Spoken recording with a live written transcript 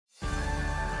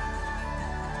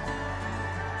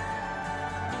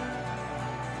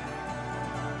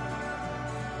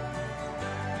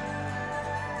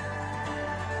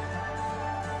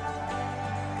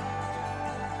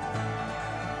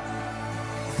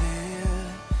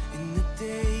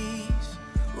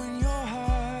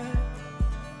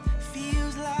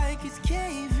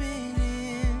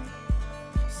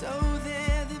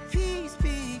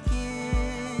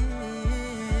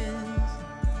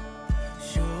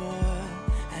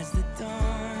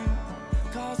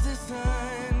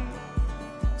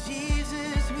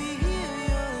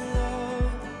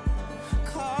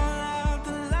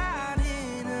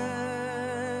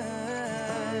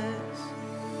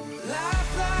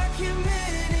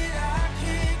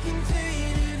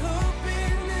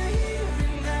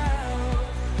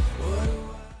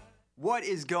What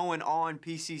is going on,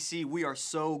 PCC? We are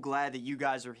so glad that you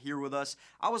guys are here with us.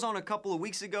 I was on a couple of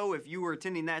weeks ago if you were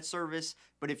attending that service,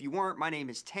 but if you weren't, my name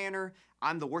is Tanner.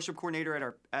 I'm the worship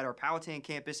coordinator at our Powhatan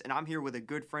campus, and I'm here with a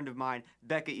good friend of mine,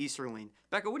 Becca Easterling.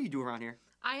 Becca, what do you do around here?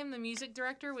 I am the music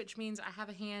director, which means I have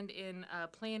a hand in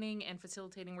planning and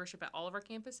facilitating worship at all of our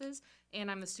campuses,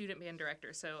 and I'm the student band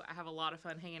director, so I have a lot of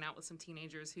fun hanging out with some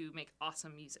teenagers who make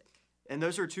awesome music. And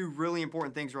those are two really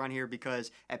important things around here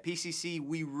because at PCC,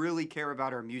 we really care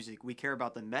about our music. We care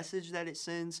about the message that it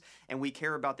sends, and we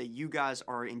care about that you guys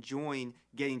are enjoying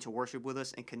getting to worship with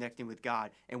us and connecting with God.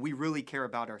 And we really care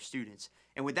about our students.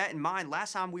 And with that in mind,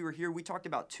 last time we were here, we talked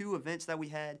about two events that we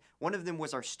had. One of them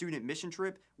was our student mission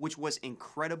trip, which was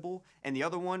incredible. And the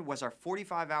other one was our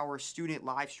 45-hour student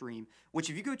live stream, which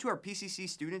if you go to our PCC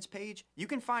students page, you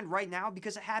can find right now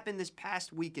because it happened this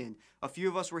past weekend. A few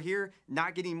of us were here,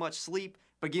 not getting much sleep,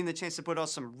 but getting the chance to put out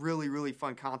some really, really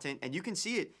fun content. And you can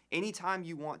see it anytime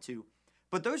you want to.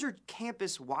 But those are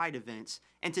campus-wide events.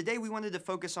 And today we wanted to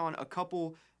focus on a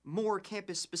couple more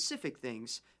campus-specific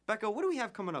things. Becca, what do we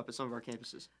have coming up at some of our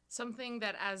campuses? Something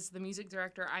that as the music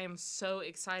director I am so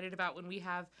excited about when we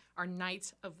have our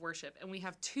nights of worship, and we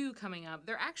have two coming up.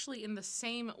 They're actually in the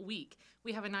same week.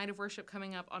 We have a night of worship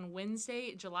coming up on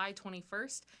Wednesday, July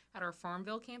 21st at our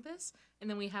Farmville campus, and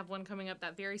then we have one coming up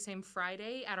that very same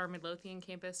Friday at our Midlothian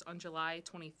campus on July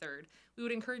 23rd. We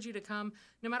would encourage you to come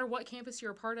no matter what campus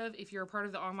you're a part of. If you're a part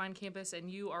of the online campus and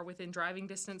you are within driving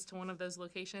distance to one of those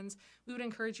locations, we would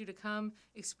encourage you to come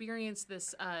experience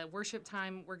this worship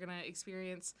time. We're going to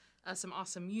experience some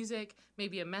awesome music,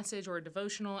 maybe a message or a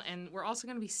devotional, and we're also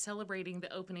going to be celebrating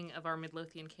the opening of our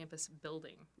Midlothian campus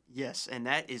building. Yes, and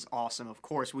that is awesome. Of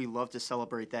course, we love to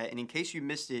celebrate that. And in case you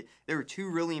missed it, there are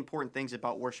two really important things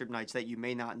about worship nights that you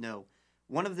may not know.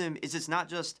 One of them is it's not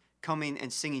just coming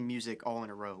and singing music all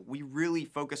in a row. We really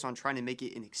focus on trying to make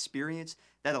it an experience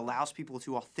that allows people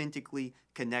to authentically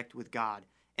connect with God.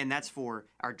 And that's for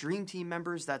our dream team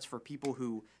members. That's for people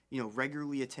who,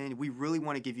 regularly attend. We really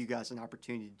want to give you guys an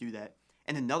opportunity to do that.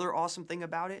 And another awesome thing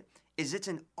about it is it's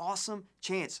an awesome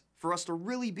chance for us to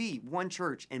really be one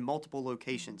church in multiple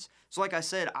locations. So like I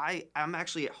said, I'm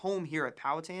actually at home here at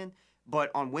Powhatan,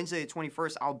 but on Wednesday the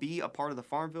 21st, I'll be a part of the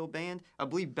Farmville band. I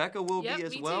believe Becca will be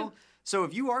as well. Too. So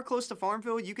if you are close to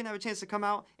Farmville, you can have a chance to come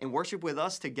out and worship with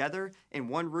us together in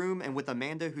one room and with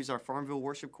Amanda, who's our Farmville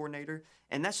worship coordinator.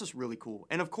 And that's just really cool.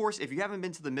 And of course, if you haven't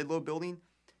been to the Midlow building,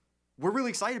 we're really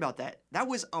excited about that. That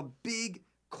was a big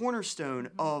cornerstone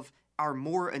of our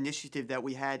More initiative that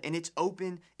we had, and it's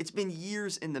open. It's been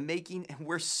years in the making, and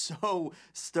we're so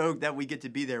stoked that we get to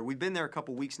be there. We've been there a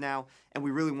couple weeks now, and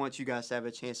we really want you guys to have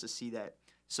a chance to see that.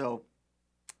 So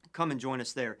come and join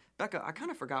us there. Becca, I kind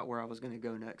of forgot where I was going to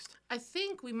go next. I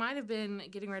think we might have been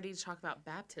getting ready to talk about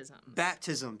baptism.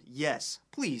 Baptism, yes.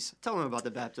 Please, tell them about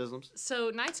the baptisms. So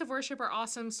nights of worship are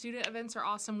awesome. Student events are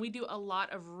awesome. We do a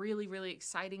lot of really, really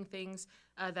exciting things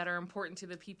that are important to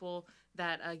the people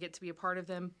that get to be a part of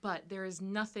them. But there is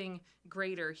nothing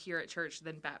greater here at church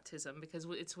than baptism because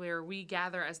it's where we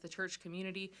gather as the church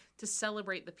community to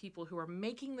celebrate the people who are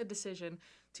making the decision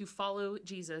to follow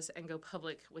Jesus and go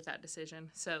public with that decision.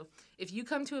 So if you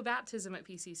come to a baptism at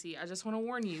PCC, I just want to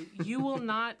warn you, you will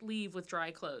not leave with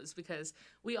dry clothes because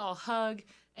we all hug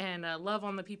and love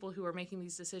on the people who are making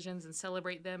these decisions and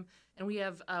celebrate them. And we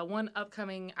have one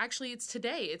upcoming, actually it's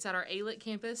today, it's at our Alet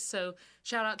campus. So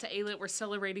shout out to Alet, we're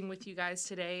celebrating with you guys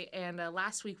today. And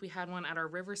last week we had one at our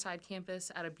Riverside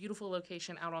campus at a beautiful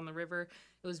location out on the river.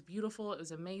 It was beautiful, it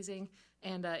was amazing.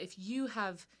 And if you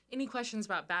have any questions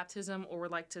about baptism or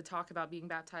would like to talk about being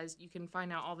baptized, you can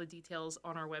find out all the details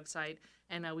on our website.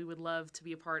 And we would love to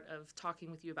be a part of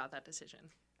talking with you about that decision.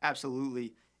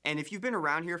 Absolutely. And if you've been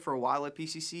around here for a while at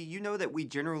PCC, you know that we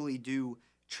generally do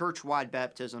church-wide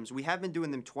baptisms. We have been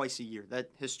doing them twice a year. That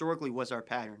historically was our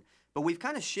pattern. But we've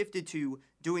kind of shifted to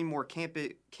doing more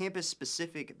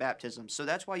campus-specific baptisms. So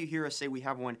that's why you hear us say we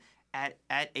have one at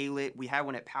Alet. We had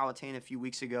one at Powhatan a few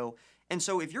weeks ago. And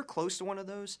so if you're close to one of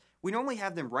those, we normally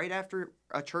have them right after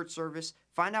a church service.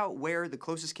 Find out where the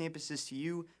closest campus is to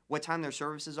you, what time their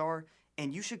services are,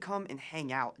 and you should come and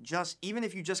hang out. Even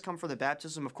if you just come for the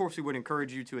baptism, of course we would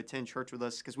encourage you to attend church with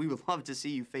us because we would love to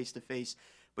see you face to face.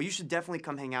 But you should definitely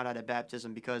come hang out at a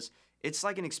baptism because it's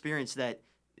like an experience that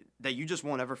you just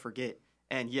won't ever forget.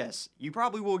 And yes, you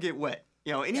probably will get wet.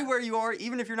 Anywhere you are,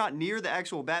 even if you're not near the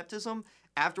actual baptism,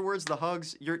 afterwards the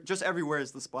hugs, you're just everywhere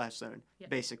is the splash zone,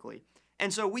 basically.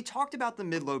 And so we talked about the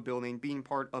Midlow building being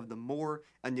part of the More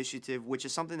initiative, which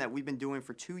is something that we've been doing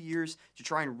for 2 years to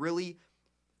try and really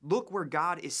look where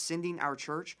God is sending our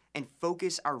church and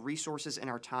focus our resources and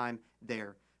our time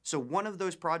there. So one of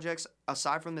those projects,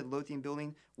 aside from the Midlothian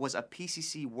building, was a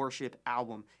PCC worship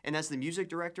album. And as the music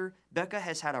director, Becca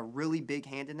has had a really big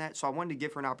hand in that. So I wanted to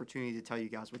give her an opportunity to tell you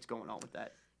guys what's going on with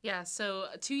that. Yeah, so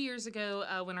 2 years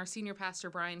ago, when our senior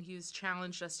pastor, Brian Hughes,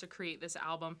 challenged us to create this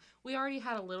album, we already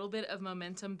had a little bit of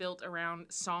momentum built around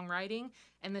songwriting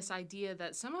and this idea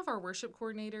that some of our worship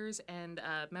coordinators and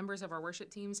members of our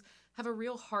worship teams have a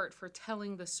real heart for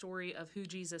telling the story of who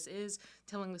Jesus is,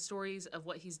 telling the stories of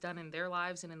what he's done in their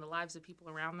lives and in the lives of people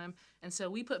around them. And so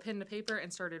we put pen to paper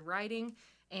and started writing.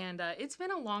 And it's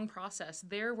been a long process.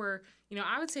 There were,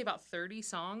 I would say about 30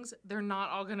 songs. They're not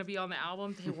all going to be on the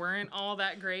album. They weren't all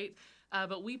that great.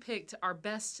 But we picked our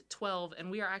best 12, and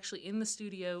we are actually in the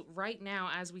studio right now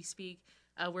as we speak.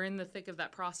 We're in the thick of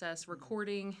that process,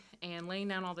 recording and laying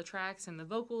down all the tracks and the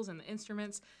vocals and the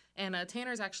instruments. And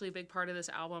Tanner's actually a big part of this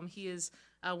album. He is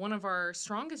one of our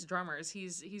strongest drummers.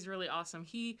 He's really awesome.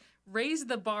 He raised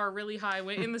the bar really high,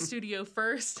 went in the studio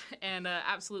first, and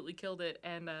absolutely killed it.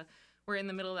 And we're in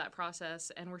the middle of that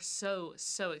process, and we're so,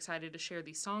 so excited to share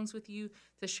these songs with you,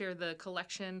 to share the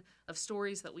collection of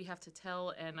stories that we have to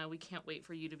tell, and we can't wait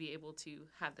for you to be able to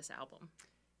have this album.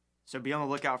 So be on the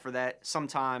lookout for that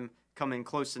sometime coming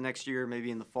close to next year,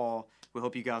 maybe in the fall. We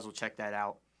hope you guys will check that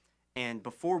out. And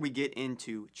before we get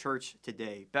into church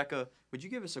today, Becca, would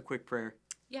you give us a quick prayer?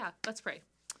 Yeah, let's pray.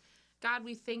 God,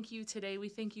 we thank you today. We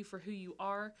thank you for who you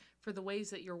are, for the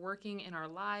ways that you're working in our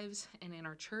lives and in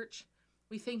our church.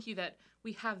 We thank you that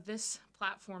we have this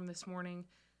platform this morning,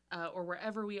 or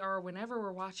wherever we are, whenever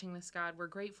we're watching this, God. We're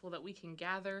grateful that we can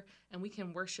gather and we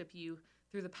can worship you.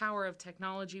 Through the power of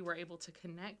technology, we're able to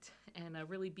connect and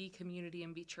really be community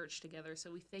and be church together.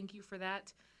 So we thank you for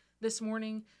that. This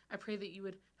morning, I pray that you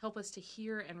would help us to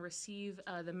hear and receive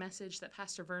the message that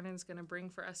Pastor Vernon's going to bring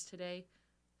for us today.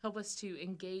 Help us to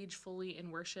engage fully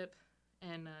in worship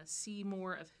and see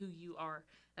more of who you are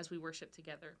as we worship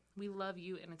together. We love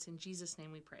you, and it's in Jesus'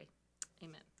 name we pray.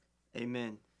 Amen.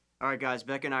 Amen. All right, guys,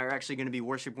 Becca and I are actually going to be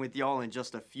worshiping with y'all in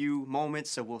just a few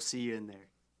moments, so we'll see you in there.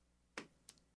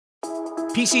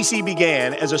 PCC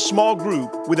began as a small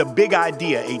group with a big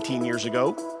idea 18 years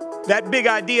ago. That big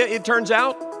idea, it turns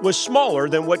out, was smaller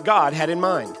than what God had in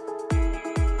mind.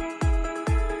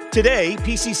 Today,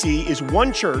 PCC is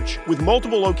one church with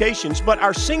multiple locations, but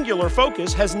our singular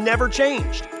focus has never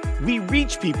changed. We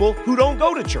reach people who don't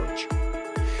go to church.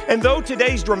 And though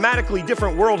today's dramatically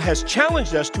different world has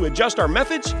challenged us to adjust our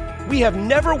methods, we have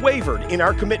never wavered in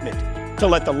our commitment to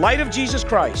let the light of Jesus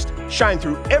Christ shine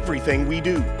through everything we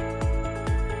do.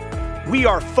 We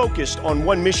are focused on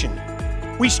one mission.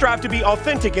 We strive to be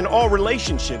authentic in all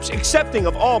relationships, accepting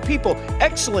of all people,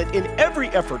 excellent in every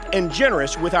effort, and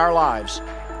generous with our lives.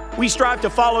 We strive to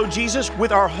follow Jesus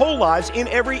with our whole lives in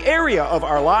every area of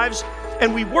our lives,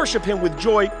 and we worship Him with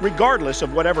joy regardless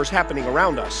of whatever's happening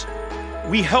around us.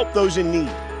 We help those in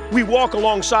need. We walk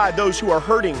alongside those who are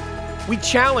hurting. We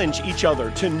challenge each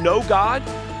other to know God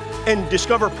and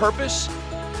discover purpose,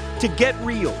 to get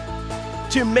real,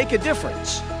 to make a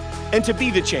difference, and to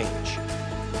be the change.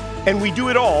 And we do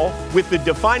it all with the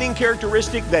defining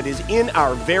characteristic that is in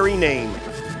our very name: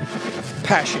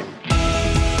 passion.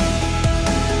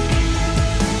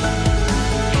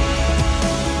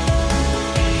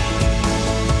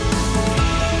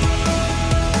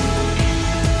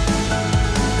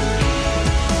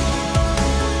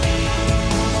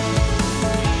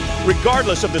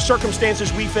 Regardless of the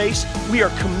circumstances we face, we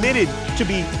are committed to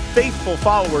be faithful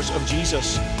followers of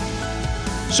Jesus.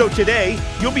 So today,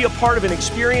 you'll be a part of an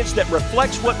experience that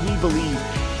reflects what we believe,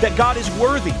 that God is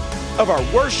worthy of our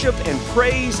worship and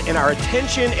praise and our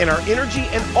attention and our energy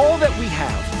and all that we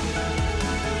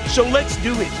have. So let's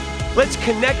do it. Let's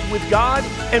connect with God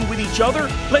and with each other.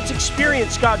 Let's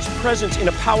experience God's presence in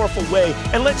a powerful way.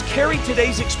 And let's carry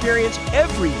today's experience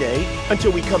every day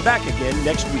until we come back again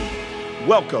next week.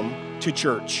 Welcome to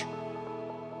church.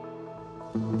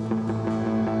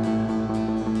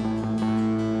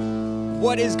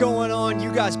 What is going on?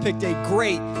 You guys picked a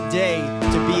great day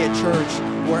to be at church.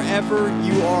 Wherever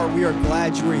you are, we are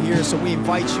glad you are here. So we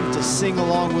invite you to sing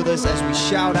along with us as we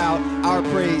shout out our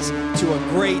praise to a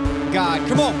great God.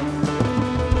 Come on.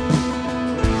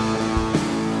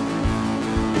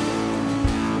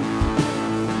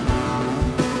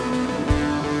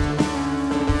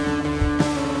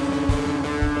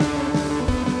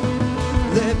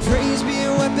 Let praise be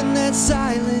a weapon that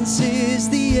silences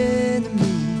the enemy.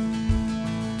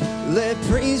 Let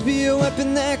praise be a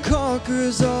weapon that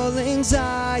conquers all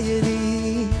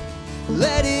anxiety.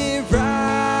 Let it rise.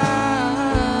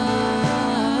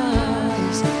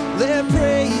 Let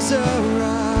praise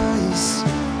arise.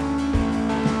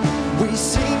 We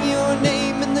sing your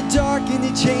name in the dark and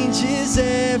it changes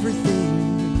everything.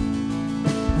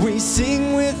 We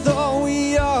sing with all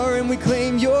we are and we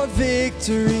claim your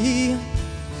victory.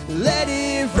 Let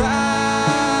it rise.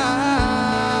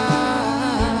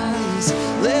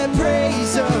 Let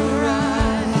praise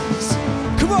arise.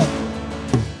 Come on.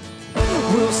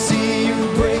 We'll see you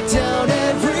break down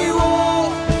every wall.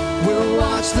 We'll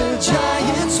watch the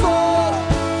giants fall.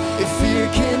 If fear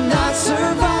cannot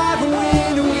survive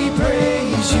when we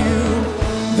praise you,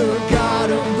 the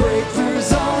God of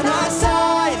breakthroughs on our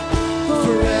side,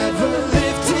 forever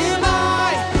lifting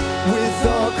high, with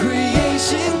all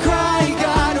creation crying,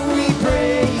 God, we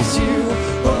praise you.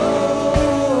 Oh,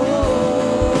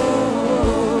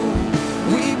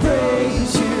 we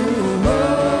praise you. Oh,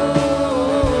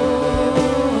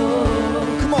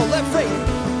 come on, let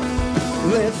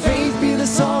faith be the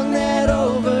song that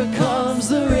overcomes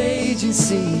the raging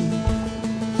sea.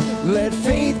 Let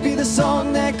faith be the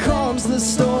song that calms the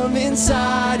storm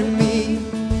inside of me.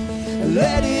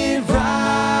 Let it rise.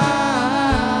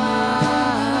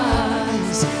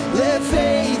 Let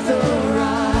faith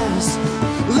arise.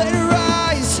 Let it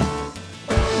rise.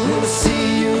 We'll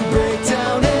see you break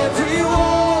down every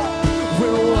wall.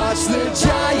 We'll watch the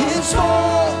giants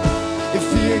fall. If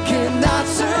fear cannot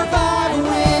survive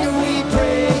when we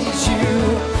praise you,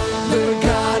 the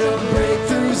God of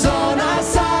breakthroughs on our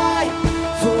side,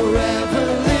 forever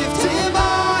lift him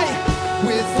high,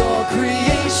 with all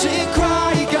creation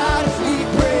cry, God, we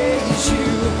praise you.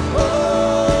 Oh,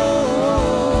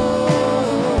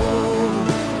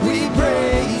 we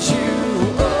praise you.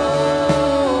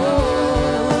 Oh,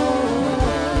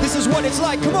 this is what it's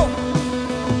like, come on.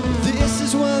 This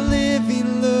is what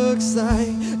living looks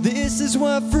like. This is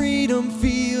what freedom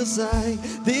feels like.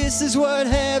 This is what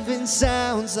heaven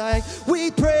sounds like. We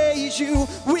praise you,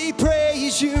 we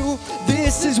praise you.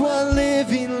 This is what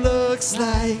living looks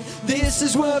like. This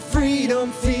is what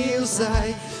freedom feels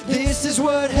like. This is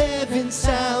what heaven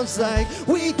sounds like.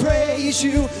 We praise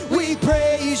you, we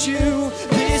praise you.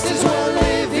 This is what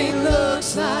living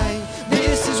looks like.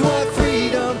 This is what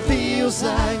freedom feels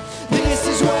like. This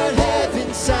is what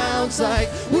heaven sounds like.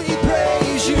 We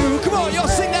praise you. Come on, y'all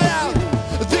sing that out.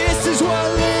 This is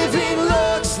what living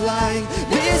looks like.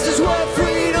 This is what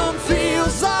freedom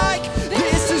feels like.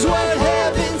 This is what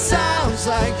heaven sounds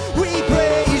like. We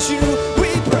praise you.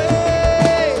 We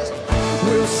praise.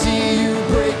 We'll see you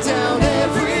break down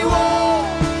every wall.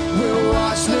 We'll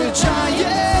watch the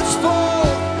giants fall.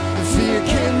 Fear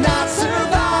cannot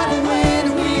survive when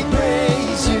we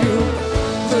praise you.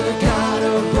 The God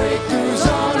of breakthroughs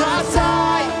on our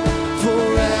side,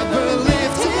 forever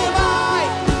lift him high,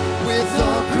 with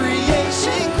all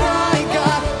creation crying,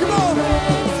 God, come on.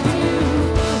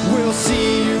 We'll see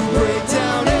you break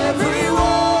down every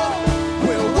wall.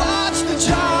 We'll watch the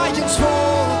giants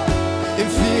fall, and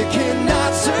fear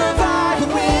cannot survive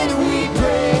when we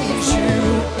praise you.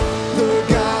 The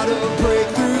God of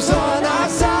breakthroughs on our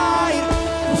side,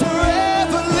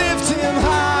 forever lift him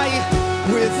high,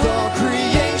 with all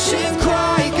creation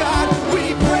crying, God, we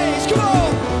praise. Come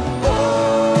on.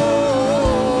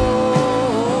 Oh,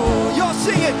 y'all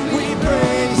sing it. We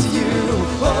praise you.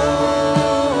 Oh,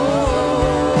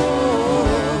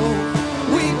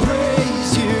 we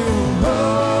praise you. Oh,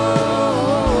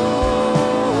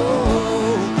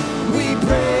 we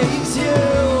praise you.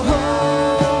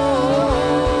 Oh,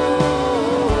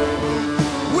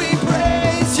 we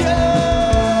praise you.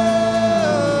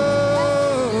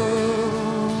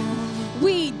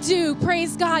 We do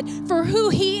praise God for who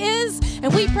He is,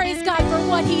 and we praise God for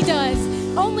what He does.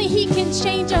 Only He can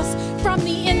change us from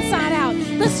the inside out.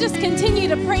 Let's just continue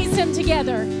to praise Him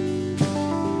together.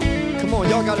 Come on,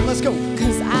 y'all got it. Let's go.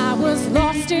 'Cause I was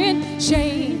lost in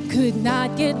shame, could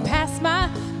not get past my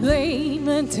blame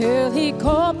until He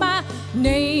called my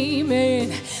name.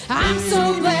 And I'm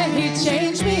so glad He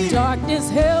changed me. Darkness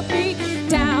held me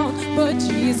down, but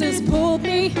Jesus pulled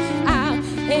me out,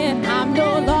 and I'm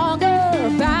no longer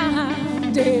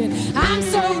bound. And I'm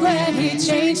so glad He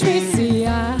changed me. See,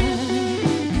 I'm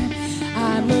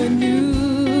a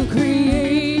new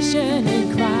creation in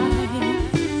Christ.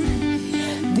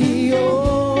 The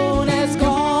old has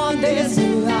gone, there's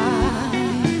new life.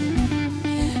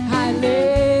 I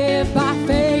live by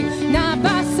faith, not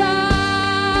by sight.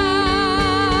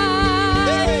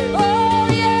 Oh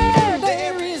yeah,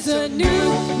 there is a new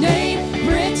name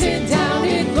written down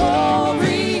in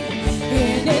glory,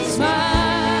 and it's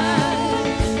mine.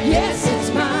 Yes, it's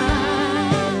mine.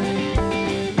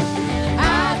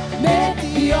 I met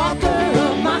the author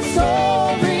of my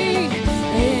story,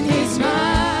 and he's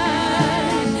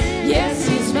mine. Yes,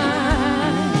 he's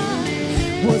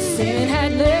mine. Well, sin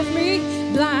had left me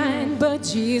blind, but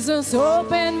Jesus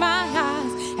opened my eyes.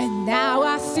 now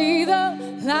I see the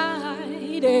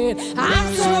light, and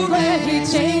I'm so glad he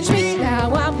changed me.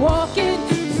 Now I'm walking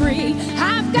free.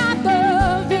 I've got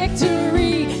the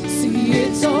victory. See,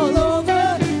 it's all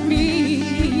over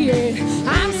me. And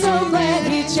I'm so glad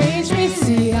he changed me.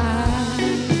 See, I'm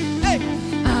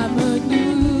a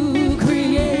new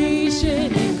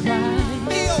creation in Christ.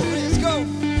 Let's go.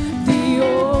 The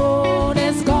old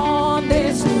is gone,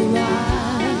 there's new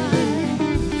life,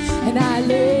 and I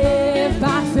live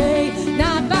by faith,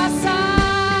 not by sight.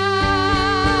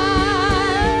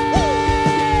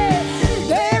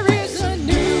 There is a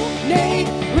new name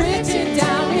written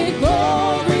down in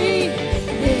glory,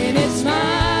 and it's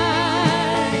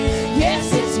mine.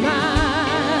 Yes, it's mine.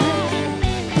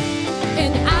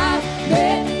 And I've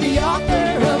met the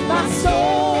author of my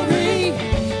story,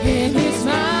 and it's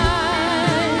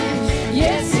mine.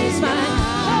 Yes, it's mine.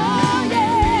 Oh,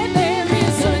 yeah, there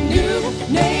is a new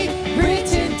name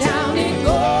written down in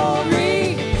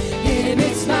glory, and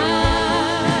it's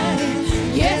mine.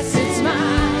 Yes, it's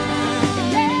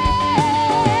mine.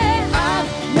 Yeah, I've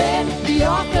met the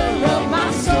author of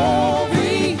my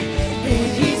story,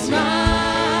 and he's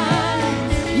mine.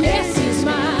 Yes, he's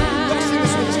mine.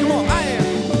 Come on, I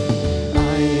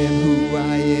am who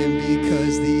I am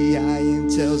because the I am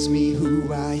tells me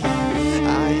who I am.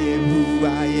 I am who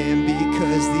I am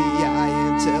because the I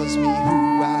am tells me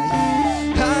who I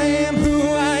am. I am who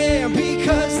I am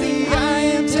because the I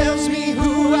am tells me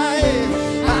who I am.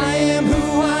 I am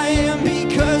who I am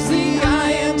because the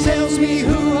I am tells me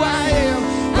who I am.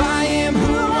 I am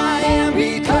who I am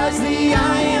because the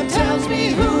I am tells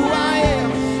me who I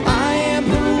am. I am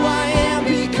who I am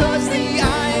because the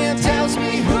I am tells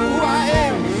me who I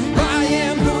am. I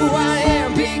am who I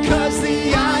am because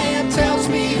the I am tells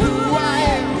me who I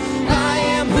am. I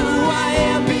am who I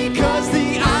am because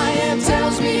the I am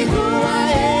tells me who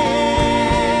I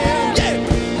am. Yeah.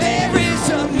 There is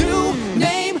a new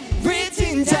name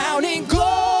written down in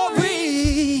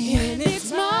glory. And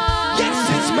it's mine. Yes,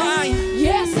 it's mine.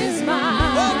 Yes, it's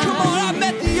mine. Oh, come on, I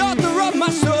met the author of my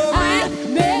story. I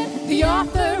met the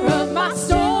author of my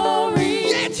story.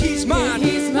 Yet he's mine.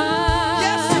 He's mine.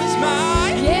 Yes, he's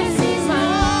mine. Yes, he's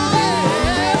mine.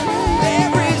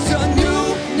 There is a new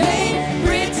name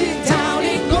written down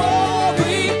in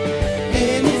glory,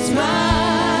 and it's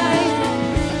mine.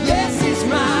 Yes, it's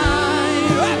mine.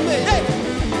 Hey.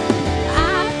 I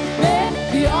met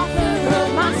the author of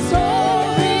my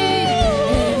story,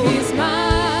 and he's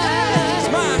mine. It's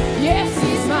mine. Yes,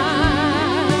 he's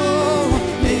mine. Oh,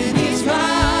 and it's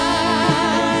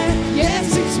mine. Yes,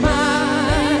 it's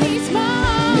mine. He's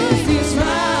mine. Yes, it's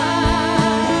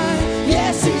mine.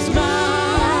 Yes, it's mine.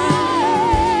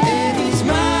 And it's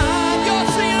mine. Y'all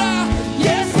sing it out.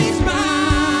 Yes, it's mine.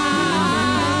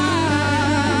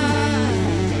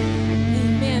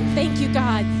 Amen. Thank you,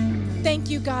 God. Thank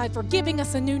you, God, for giving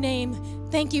us a new name.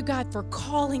 Thank you, God, for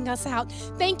calling us out.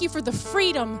 Thank you for the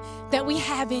freedom that we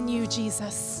have in you,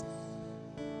 Jesus.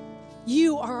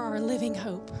 You are our living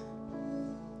hope.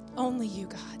 Only you,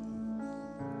 God.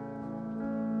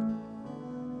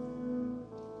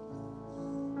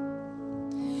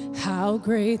 How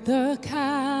great the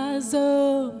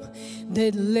chasm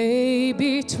that lay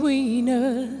between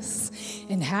us,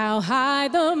 and how high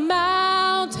the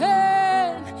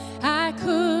mountain I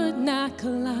could not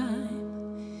climb.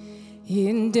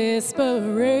 In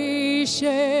desperation,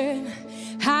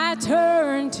 I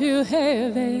turned to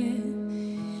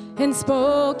heaven and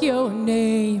spoke your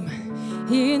name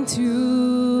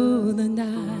into the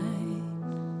night.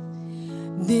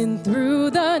 Then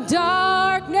through the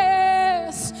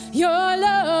darkness, your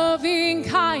loving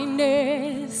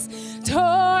kindness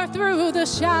tore through the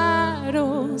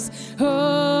shadows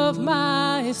of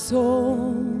my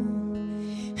soul.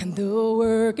 And the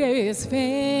work is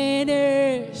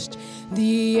finished,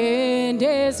 the end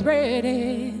is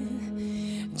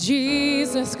written.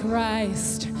 Jesus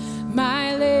Christ,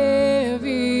 my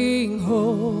living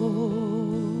hope.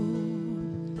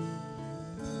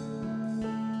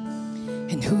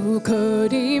 And who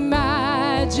could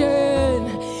imagine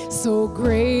so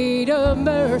great a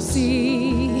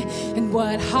mercy? And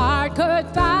what heart could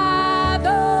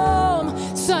fathom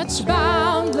such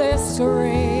boundless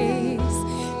grace?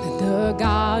 That the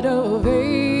God of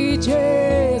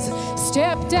ages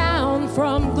stepped down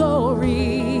from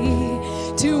glory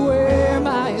to wear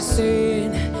my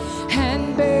sin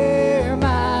and bear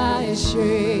my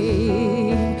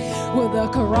shame. Well, the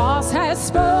cross has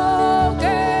spoken,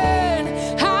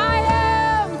 I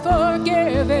am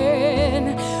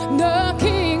forgiven. The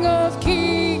King of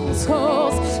Kings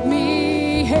calls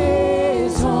me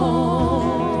his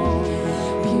own.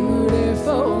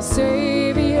 Beautiful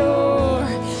Savior,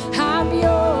 I'm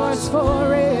yours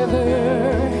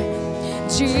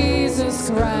Jesus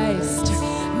Christ,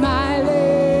 my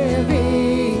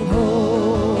living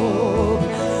hope.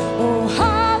 Oh,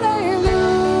 hallelujah,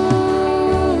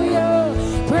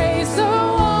 praise the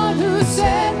one who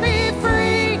set me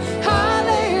free.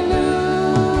 Hallelujah,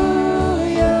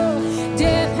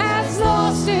 death has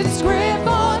lost its grip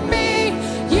on me.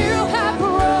 You have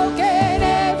broken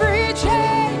every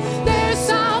chain. There's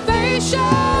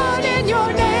salvation in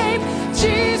your name,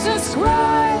 Jesus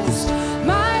Christ,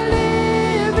 my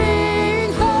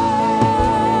living hope.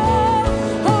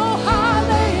 Oh,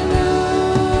 hallelujah,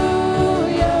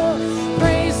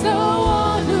 praise the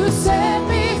one who set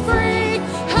me free.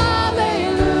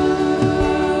 Hallelujah,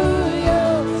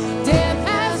 death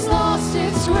has lost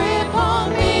its grip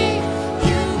on me.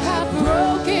 You have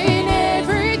broken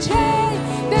every chain.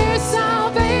 There's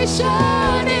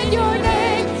salvation in your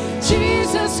name,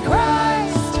 Jesus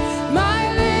Christ,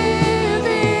 my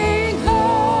living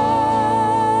hope.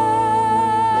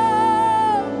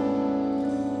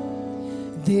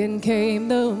 Then came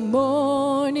the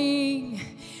morning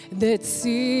that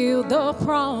sealed the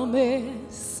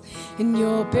promise, and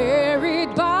your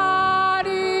buried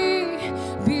body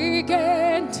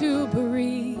began to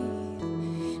breathe.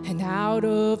 And out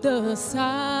of the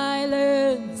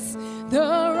silence,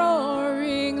 the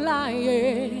roaring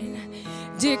lion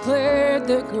declared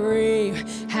the grave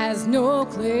has no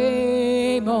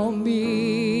claim on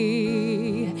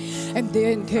me. And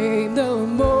then came the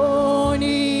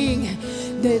morning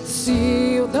that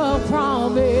sealed the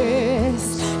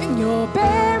promise, and your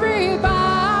buried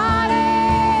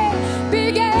body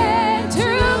began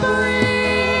to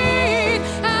breathe.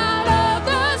 Out of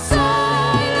the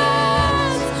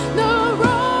silence, the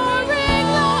roaring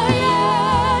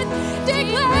lion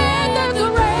declared the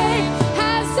grave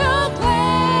has no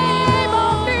claim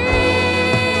on me.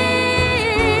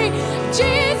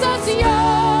 Jesus,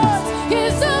 yours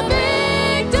is the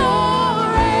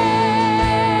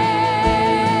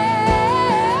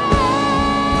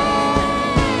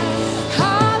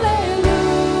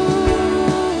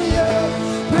Hallelujah,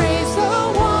 praise the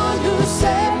one who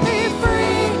set me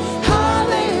free.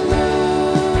 Hallelujah,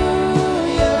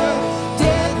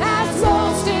 death has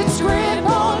lost its grip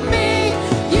on me.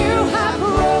 You have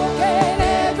broken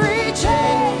every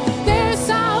chain. There's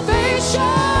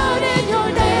salvation in your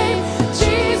name,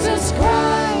 Jesus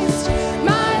Christ,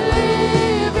 my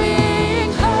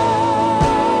living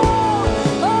hope.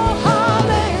 Oh,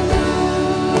 hallelujah,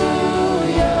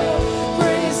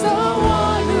 praise the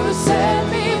one who set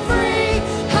me free.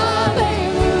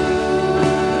 Hallelujah,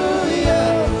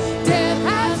 death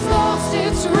has lost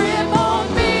its grip on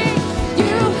me.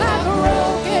 You have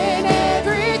broken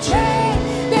every chain.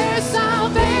 There's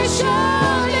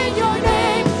salvation in your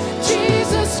name,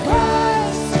 Jesus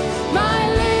Christ, my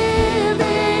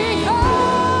living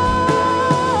hope.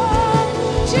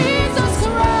 Jesus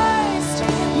Christ,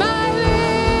 my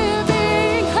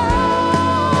living hope.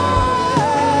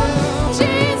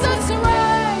 Jesus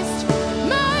Christ,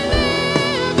 my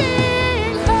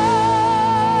living hope.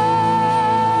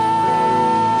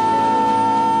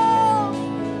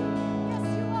 Yes,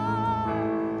 you are.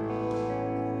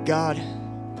 God,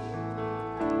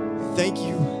 thank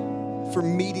you for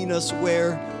meeting us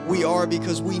where we are,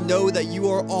 because we know that you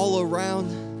are all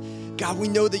around. God, we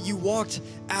know that you walked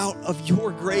out of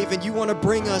your grave and you want to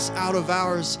bring us out of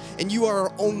ours, and you are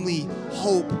our only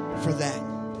hope for that.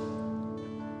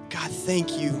 God,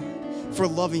 thank you for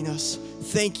loving us.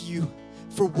 Thank you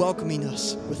for welcoming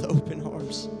us with open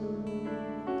arms.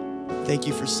 Thank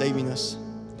you for saving us.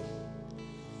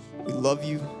 We love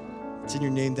you. It's in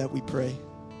your name that we pray.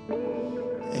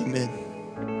 Amen.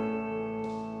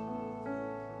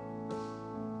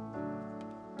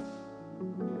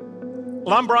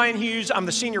 Well, I'm Brian Hughes. I'm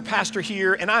the senior pastor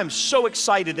here, and I'm so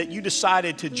excited that you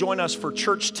decided to join us for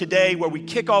church today, where we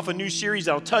kick off a new series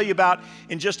that I'll tell you about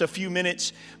in just a few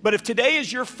minutes. But if today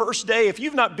is your first day, if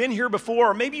you've not been here before,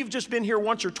 or maybe you've just been here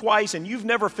once or twice and you've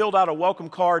never filled out a welcome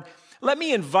card, let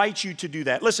me invite you to do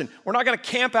that. Listen, we're not going to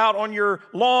camp out on your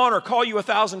lawn or call you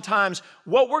 1,000 times.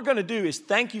 What we're going to do is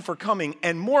thank you for coming,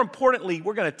 and more importantly,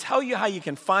 we're going to tell you how you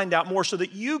can find out more so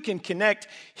that you can connect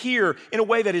here in a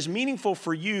way that is meaningful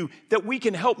for you, that we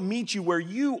can help meet you where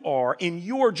you are in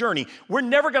your journey. We're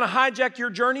never going to hijack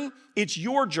your journey. It's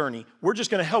your journey. We're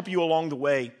just going to help you along the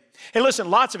way. Hey,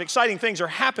 listen, lots of exciting things are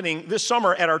happening this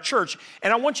summer at our church,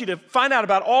 and I want you to find out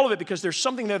about all of it because there's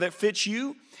something there that fits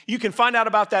you. You can find out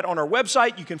about that on our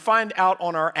website. You can find out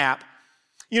on our app.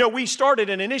 You know, we started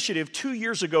an initiative 2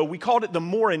 years ago. We called it the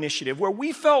More Initiative, where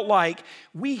we felt like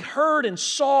we heard and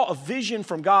saw a vision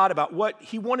from God about what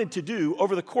He wanted to do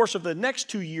over the course of the next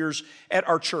 2 years at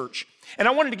our church. And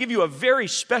I wanted to give you a very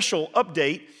special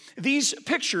update. These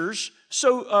pictures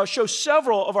show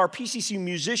several of our PCC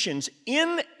musicians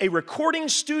in a recording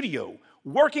studio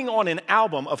working on an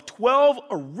album of 12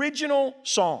 original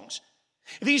songs.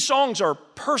 These songs are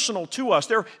personal to us.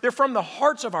 They're from the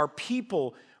hearts of our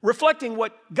people, reflecting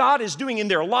what God is doing in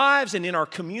their lives and in our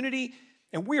community,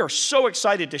 and we are so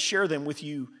excited to share them with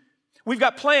you. We've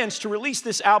got plans to release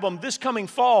this album this coming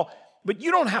fall, but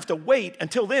you don't have to wait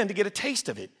until then to get a taste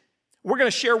of it. We're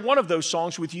going to share one of those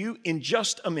songs with you in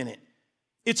just a minute.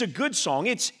 It's a good song.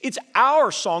 It's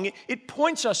our song. It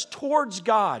points us towards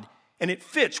God, and it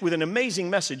fits with an amazing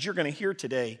message you're going to hear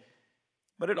today.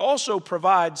 But it also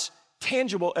provides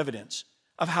tangible evidence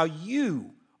of how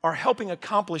you are helping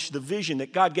accomplish the vision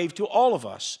that God gave to all of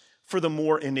us for the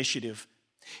More Initiative.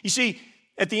 You see,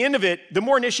 at the end of it, the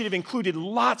More Initiative included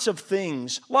lots of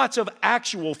things, lots of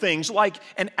actual things, like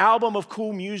an album of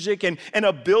cool music and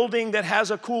a building that has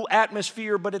a cool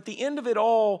atmosphere. But at the end of it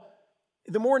all,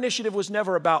 the More Initiative was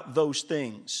never about those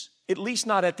things, at least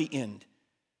not at the end.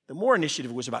 The More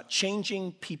Initiative was about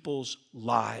changing people's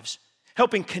lives,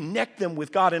 helping connect them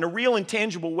with God in a real and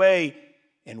tangible way.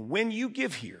 And when you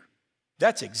give here,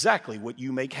 that's exactly what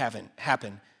you make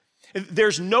happen.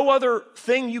 There's no other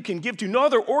thing you can give to, no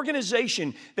other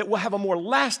organization that will have a more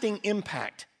lasting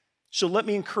impact. So let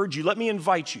me encourage you, let me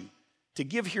invite you to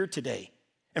give here today.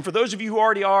 And for those of you who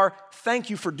already are, thank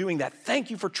you for doing that.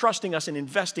 Thank you for trusting us and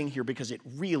investing here because it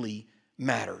really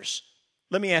matters.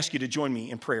 Let me ask you to join me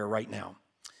in prayer right now.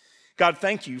 God,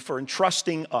 thank you for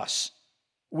entrusting us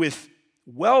with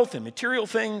wealth and material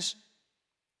things.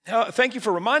 Thank you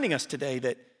for reminding us today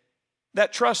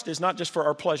that trust is not just for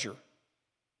our pleasure,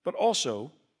 but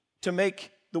also to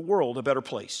make the world a better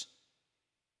place.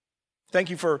 Thank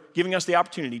you for giving us the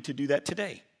opportunity to do that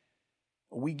today.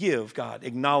 We give, God,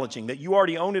 acknowledging that you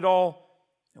already own it all,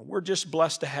 and we're just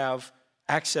blessed to have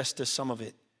access to some of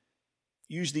it.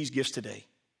 Use these gifts today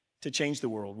to change the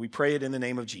world. We pray it in the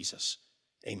name of Jesus.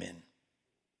 Amen.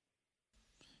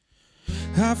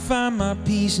 I find my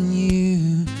peace in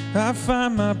you. I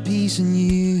find my peace in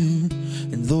you.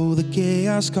 And though the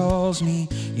chaos calls me,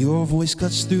 your voice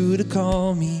cuts through to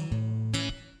call me.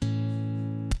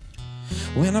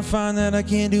 When I find that I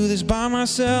can't do this by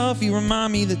myself, you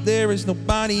remind me that there is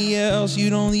nobody else. You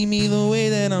don't leave me the way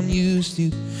that I'm used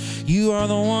to. You are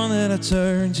the one that I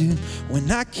turn to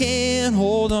when I can't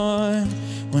hold on,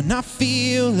 when I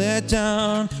feel let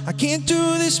down. I can't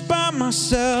do this by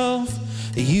myself.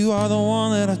 You are the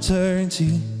one that I turn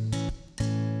to.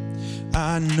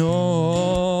 I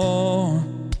know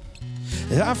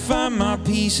that I find my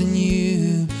peace in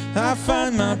you. I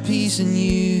find my peace in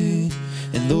you.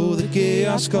 And though the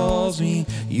chaos calls me,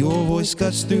 your voice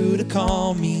cuts through to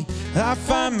call me. I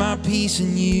find my peace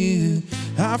in you.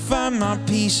 I find my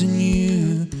peace in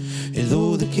you. And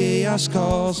though the chaos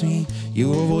calls me,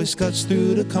 your voice cuts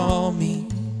through to call me.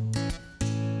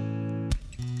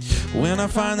 When I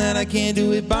find that I can't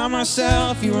do it by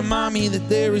myself, you remind me that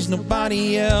there is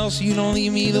nobody else. You don't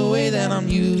leave me the way that I'm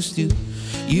used to.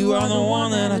 You are the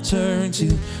one that I turn to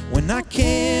when I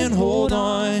can't hold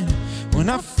on, when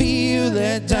I feel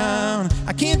let down.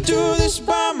 I can't do this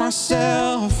by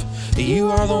myself. You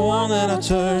are the one that I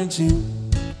turn to.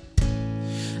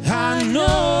 I know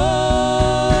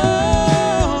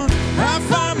I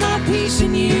find my peace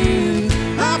in you.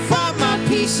 I find my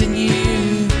peace in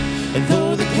you. And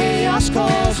though the chaos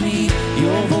calls me,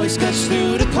 your voice cuts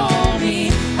through to call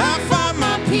me. I find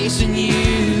my peace in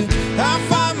you. I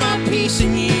find my peace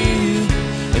in you.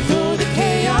 And though the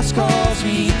chaos calls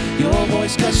me, your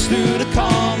voice cuts through to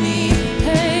call me.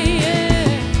 Hey,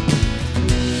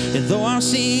 yeah. And though I'm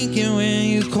sinking when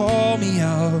you call me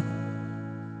out,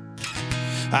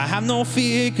 I have no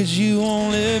fear 'cause you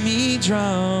won't let me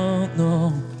drown,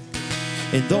 no.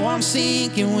 And though I'm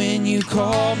sinking when you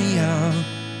call me out,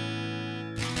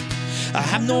 I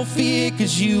have no fear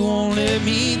 'cause you won't let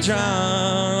me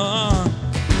drown.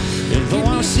 And though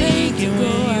I'm sinking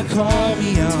when you call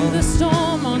me out, to the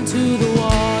storm, onto the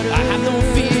water, I have no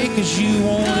fear 'cause you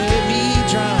won't let me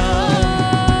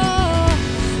drown.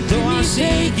 Though I'm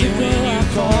sinking when you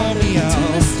call me out, to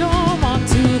the storm,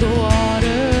 onto the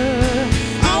water,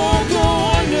 I won't go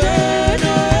under,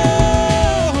 no.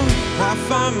 I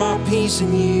find my peace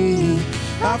in you.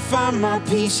 I find my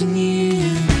peace in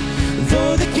you.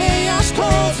 Though the chaos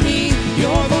calls me,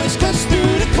 your voice cuts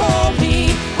through to call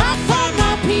me. I find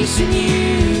my peace in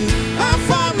you. I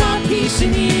find my peace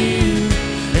in you.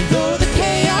 And though the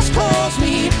chaos calls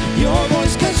me, your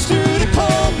voice cuts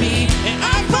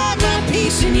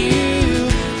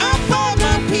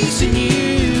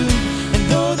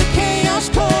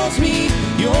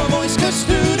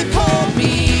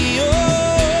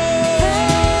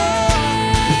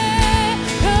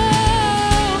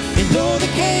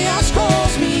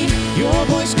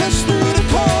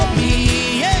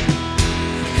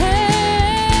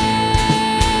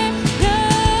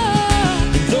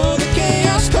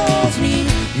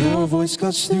voice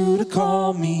cuts through to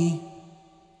call me.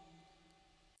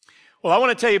 Well, I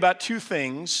want to tell you about two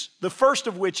things. The first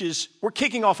of which is we're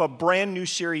kicking off a brand new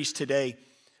series today,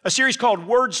 a series called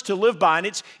Words to Live By.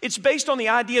 And it's based on the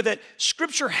idea that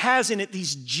Scripture has in it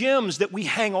these gems that we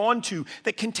hang on to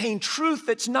that contain truth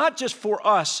that's not just for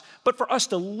us, but for us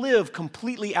to live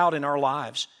completely out in our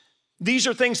lives. These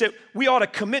are things that we ought to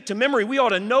commit to memory. We ought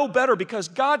to know better because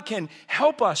God can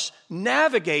help us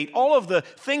navigate all of the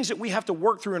things that we have to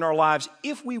work through in our lives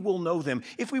if we will know them,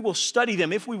 if we will study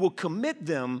them, if we will commit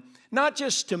them, not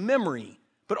just to memory,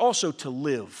 but also to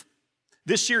live.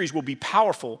 This series will be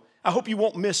powerful. I hope you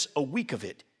won't miss a week of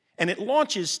it. And it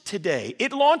launches today.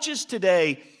 It launches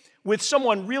today with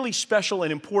someone really special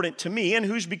and important to me and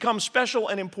who's become special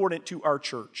and important to our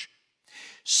church.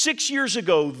 6 years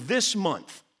ago this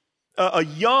month, a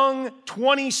young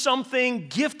 20-something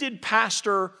gifted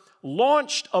pastor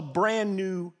launched a brand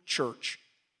new church.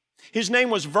 His name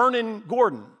was Vernon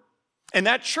Gordon, and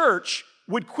that church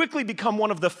would quickly become one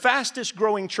of the fastest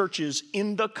growing churches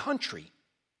in the country.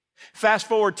 Fast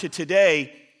forward to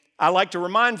today, I like to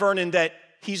remind Vernon that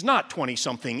he's not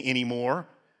 20-something anymore,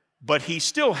 but he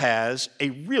still has a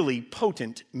really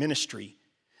potent ministry.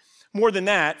 More than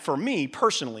that, for me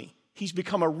personally, he's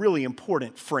become a really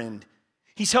important friend.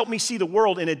 He's helped me see the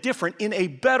world in a different, in a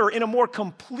better, in a more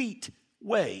complete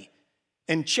way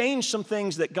and change some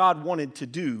things that God wanted to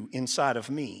do inside of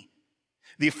me.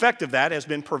 The effect of that has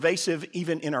been pervasive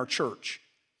even in our church.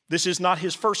 This is not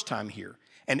his first time here,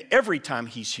 and every time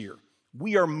he's here,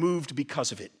 we are moved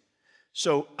because of it.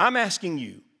 So I'm asking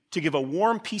you to give a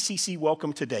warm PCC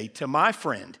welcome today to my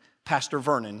friend, Pastor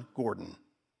Vernon Gordon.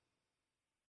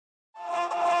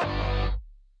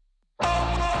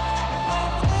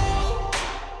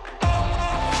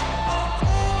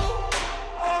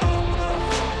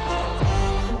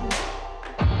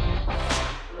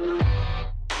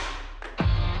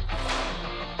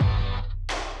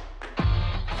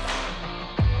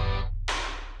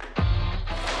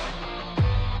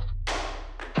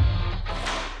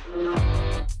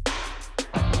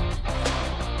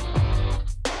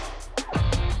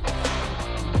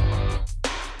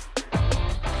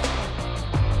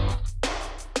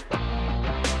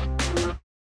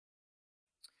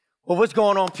 Well, what's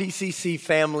going on, PCC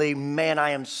family? Man, I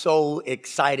am so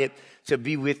excited to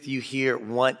be with you here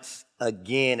once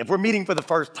again. If we're meeting for the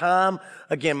first time,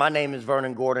 again, my name is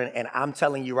Vernon Gordon, and I'm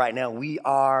telling you right now, we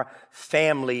are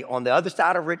family. On the other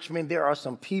side of Richmond, there are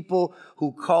some people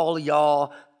who call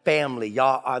y'all family.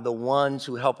 Y'all are the ones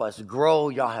who help us grow.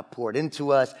 Y'all have poured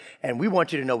into us, and we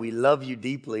want you to know we love you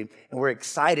deeply, and we're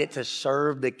excited to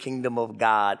serve the kingdom of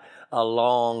God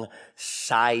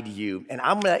alongside you. And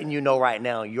I'm letting you know right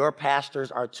now, your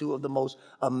pastors are two of the most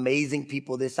amazing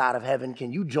people this side of heaven.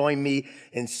 Can you join me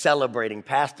in celebrating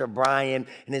Pastor Brian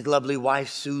and his lovely wife,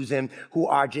 Susan, who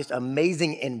are just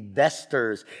amazing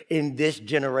investors in this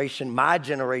generation, my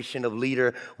generation of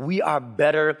leader. We are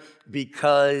better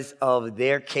because of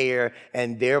their care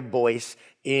and their voice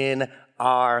in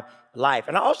our life.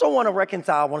 And I also want to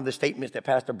reconcile one of the statements that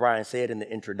Pastor Brian said in the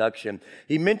introduction.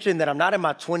 He mentioned that I'm not in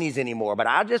my 20s anymore, but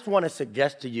I just want to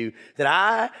suggest to you that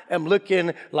I am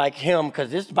looking like him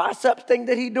because this biceps thing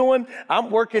that he's doing,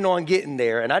 I'm working on getting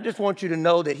there. And I just want you to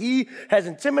know that he has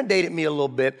intimidated me a little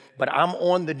bit, but I'm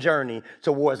on the journey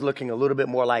towards looking a little bit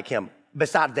more like him.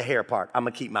 Besides the hair part, I'm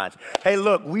going to keep mine. Hey,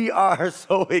 look, we are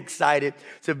so excited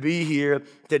to be here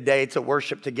today to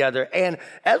worship together. And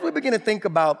as we begin to think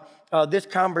about this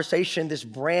conversation, this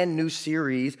brand new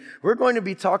series, we're going to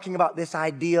be talking about this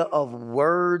idea of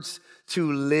words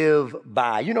to live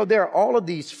by. You know, there are all of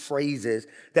these phrases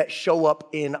that show up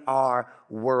in our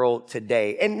world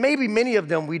today. And maybe many of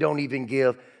them we don't even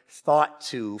give thought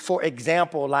to. For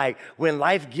example, like when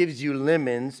life gives you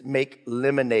lemons, make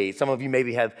lemonade. Some of you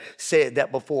maybe have said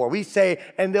that before. We say,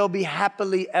 and they'll be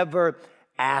happily ever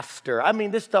after. I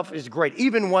mean, this stuff is great.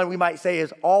 Even one we might say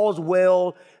is all's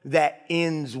well that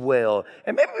ends well.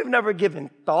 And maybe we've never given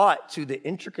thought to the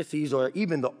intricacies or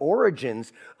even the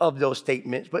origins of those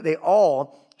statements, but they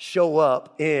all show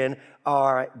up in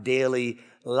our daily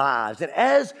lives. And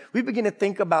as we begin to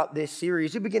think about this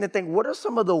series, we begin to think, what are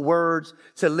some of the words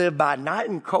to live by, not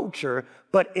in culture,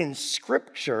 but in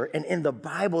Scripture? And in the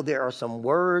Bible, there are some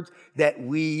words that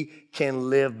we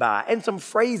can live by and some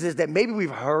phrases that maybe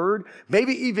we've heard,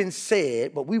 maybe even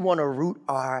said, but we want to root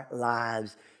our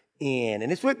lives in.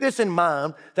 And it's with this in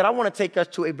mind that I want to take us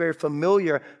to a very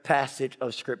familiar passage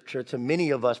of Scripture to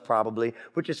many of us probably,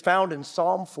 which is found in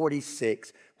Psalm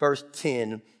 46, verse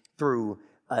 10 through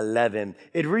 11.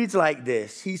 It reads like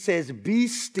this. He says, "Be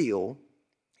still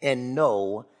and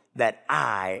know that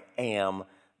I am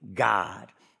God.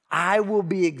 I will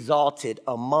be exalted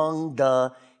among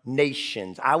the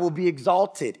nations. I will be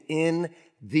exalted in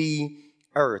the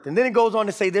earth. And then it goes on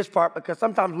to say this part, because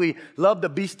sometimes we love the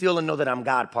be still and know that I'm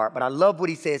God part, but I love what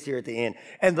he says here at the end.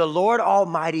 And the Lord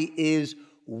Almighty is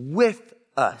with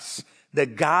us. The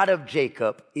God of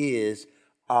Jacob is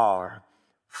our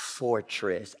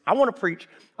fortress. I want to preach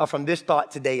from this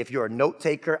thought today. If you're a note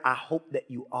taker, I hope that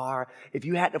you are. If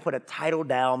you had to put a title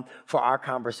down for our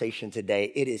conversation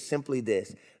today, it is simply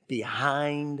this: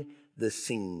 behind the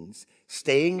scenes,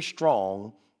 staying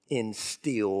strong in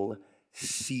still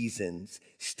seasons.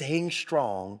 Staying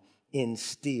strong in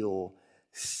still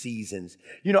seasons.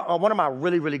 You know, one of my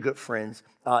really, really good friends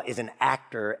is an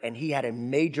actor, and he had a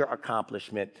major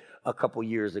accomplishment a couple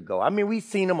years ago. I mean, we've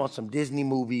seen him on some Disney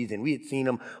movies, and we had seen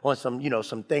him on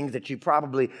some things that you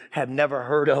probably have never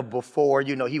heard of before.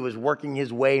 You know, he was working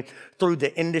his way through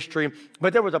the industry.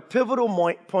 But there was a pivotal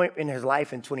point in his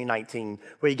life in 2019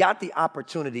 where he got the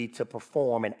opportunity to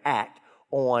perform and act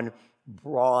on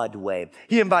Broadway.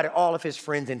 He invited all of his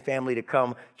friends and family to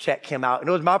come check him out. And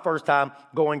it was my first time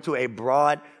going to a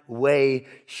Broadway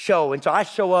show. And so I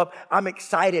show up, I'm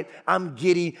excited, I'm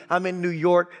giddy, I'm in New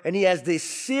York, and he has this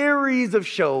series of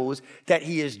shows that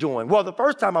he is doing. Well, the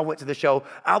first time I went to the show,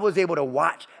 I was able to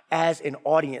watch as an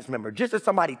audience member, just as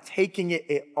somebody taking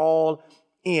it all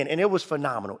in. And it was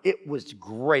phenomenal. It was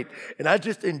great. And I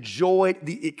just enjoyed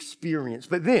the experience.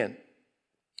 But then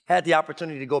I had the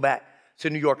opportunity to go back to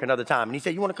New York another time. And he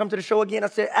said, "You want to come to the show again?" I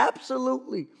said,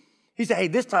 "Absolutely." He said, "Hey,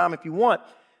 this time, if you want,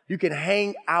 you can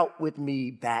hang out with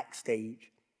me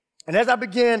backstage." And as I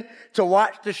began to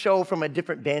watch the show from a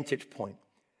different vantage point,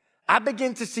 I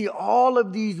began to see all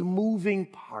of these moving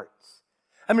parts.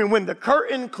 I mean, when the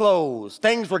curtain closed,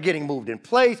 things were getting moved in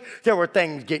place. There were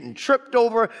things getting tripped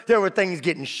over. There were things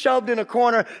getting shoved in a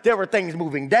corner. There were things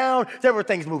moving down. There were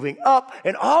things moving up.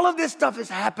 And all of this stuff is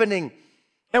happening.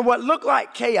 And what looked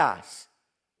like chaos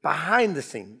behind the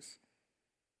scenes,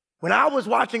 when I was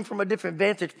watching from a different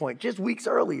vantage point just weeks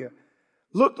earlier,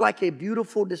 looked like a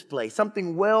beautiful display,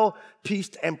 something well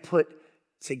pieced and put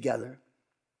together.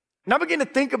 And I begin to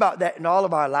think about that in all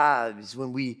of our lives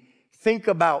when we think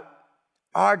about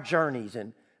our journeys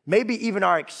and maybe even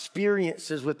our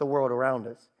experiences with the world around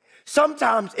us.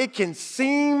 Sometimes it can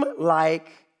seem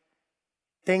like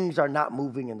things are not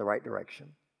moving in the right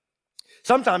direction.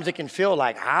 Sometimes it can feel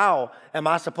like, how am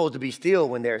I supposed to be still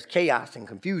when there's chaos and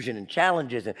confusion and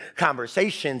challenges and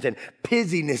conversations and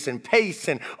busyness and pace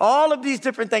and all of these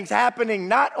different things happening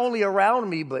not only around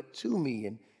me, but to me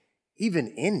and even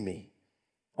in me.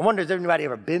 I wonder, has anybody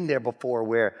ever been there before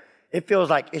where it feels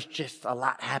like it's just a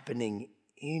lot happening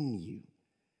in you?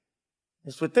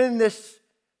 It's within this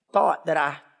thought that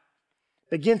I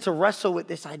begin to wrestle with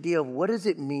this idea of what does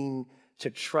it mean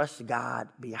to trust God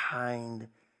behind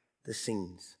the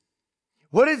scenes?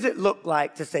 What does it look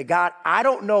like to say, "God, I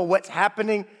don't know what's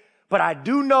happening, but I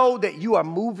do know that you are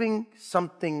moving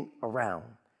something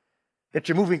around, that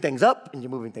you're moving things up and you're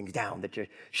moving things down, that you're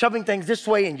shoving things this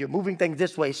way and you're moving things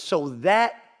this way, so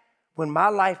that when my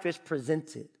life is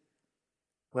presented,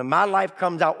 when my life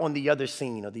comes out on the other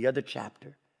scene or the other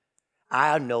chapter,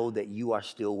 I know that you are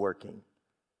still working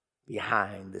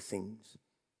behind the scenes."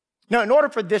 Now, in order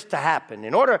for this to happen,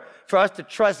 in order for us to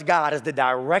trust God as the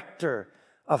director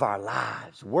of our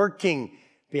lives, working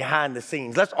behind the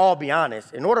scenes, let's all be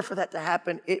honest, in order for that to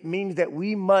happen, it means that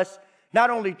we must not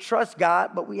only trust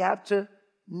God, but we have to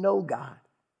know God.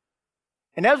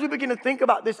 And as we begin to think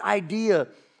about this idea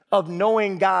of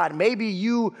knowing God, maybe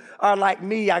you are like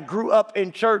me. I grew up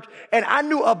in church and I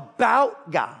knew about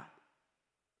God,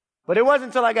 but it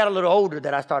wasn't until I got a little older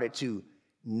that I started to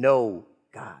know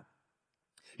God.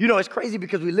 You know, it's crazy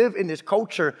because we live in this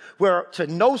culture where to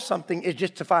know something is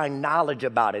just to find knowledge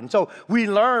about it. And so we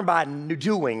learn by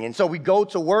doing. And so we go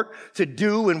to work to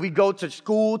do, and we go to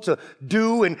school to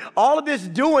do. And all of this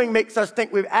doing makes us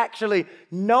think we've actually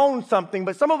known something.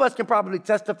 But some of us can probably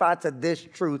testify to this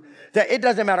truth, that it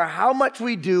doesn't matter how much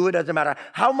we do. It doesn't matter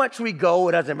how much we go.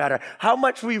 It doesn't matter how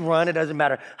much we run. It doesn't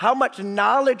matter how much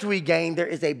knowledge we gain. There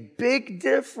is a big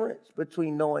difference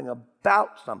between knowing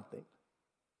about something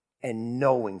and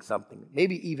knowing something.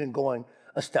 Maybe even going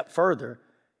a step further,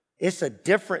 it's a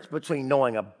difference between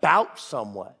knowing about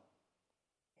someone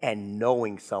and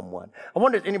knowing someone. I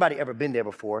wonder if anybody ever been there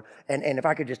before, and if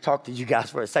I could just talk to you guys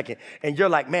for a second, and you're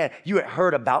like, man, you had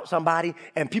heard about somebody,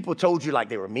 and people told you like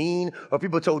they were mean, or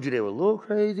people told you they were a little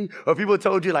crazy, or people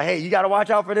told you like, hey, you got to watch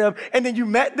out for them, and then you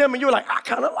met them, and you were like, I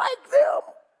kind of like them.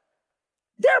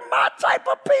 They're my type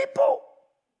of people.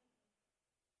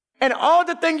 And all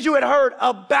the things you had heard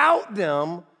about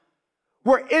them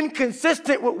were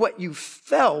inconsistent with what you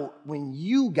felt when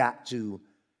you got to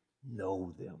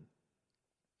know them.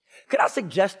 Could I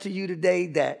suggest to you today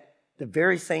that the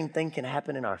very same thing can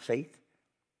happen in our faith?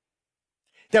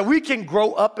 That we can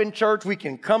grow up in church, we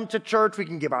can come to church, we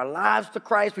can give our lives to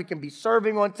Christ, we can be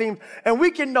serving on teams, and we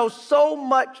can know so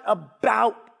much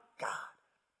about God,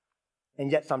 and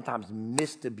yet sometimes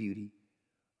miss the beauty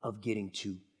of getting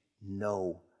to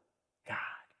know God.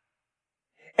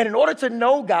 And in order to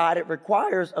know God, it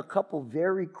requires a couple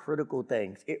very critical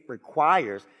things. It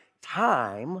requires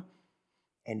time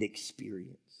and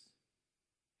experience.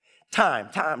 Time.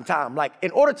 Like,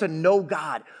 in order to know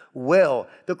God well,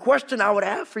 the question I would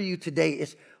have for you today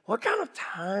is, what kind of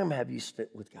time have you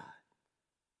spent with God?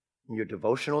 In your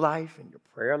devotional life, in your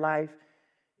prayer life,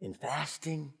 in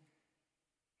fasting?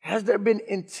 Has there been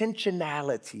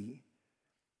intentionality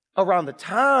around the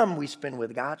time we spend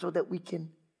with God so that we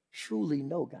can truly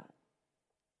know God?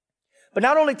 But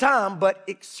not only time, but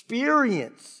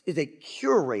experience is a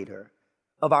curator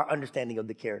of our understanding of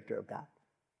the character of God.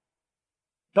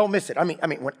 Don't miss it. I mean,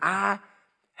 when I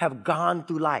have gone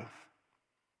through life,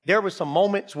 there were some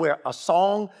moments where a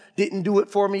song didn't do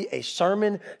it for me, a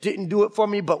sermon didn't do it for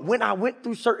me, but when I went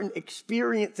through certain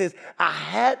experiences, I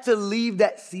had to leave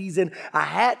that season, I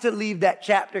had to leave that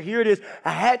chapter, here it is,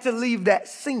 I had to leave that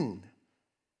scene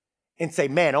and say,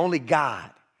 man, only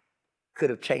God could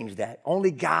have changed that.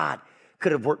 Only God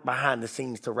could have worked behind the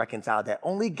scenes to reconcile that.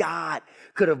 Only God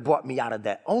could have brought me out of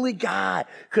that. Only God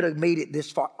could have made it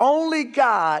this far. Only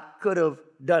God could have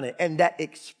done it. And that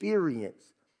experience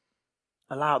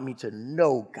allowed me to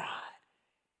know God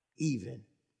even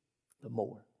the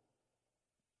more.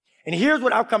 And here's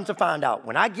what I've come to find out.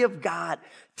 When I give God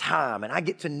time and I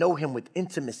get to know him with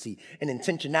intimacy and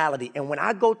intentionality, and when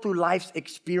I go through life's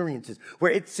experiences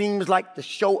where it seems like the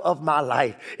show of my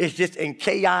life is just in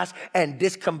chaos and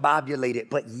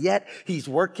discombobulated, but yet he's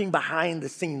working behind the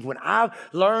scenes. When I've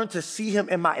learned to see him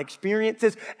in my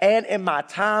experiences and in my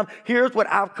time, here's what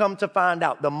I've come to find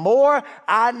out. The more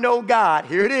I know God,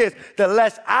 here it is, the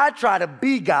less I try to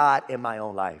be God in my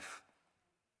own life.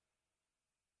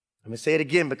 I'm going to say it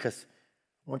again because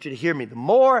I want you to hear me. The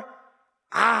more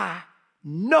I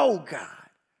know God,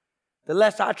 the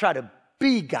less I try to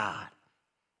be God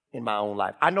in my own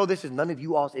life. I know this is none of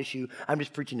you all's issue. I'm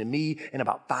just preaching to me and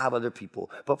about 5 other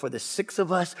people. But for the 6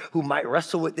 of us who might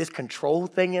wrestle with this control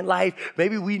thing in life,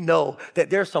 maybe we know that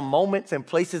there's some moments and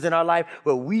places in our life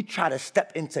where we try to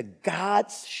step into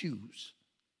God's shoes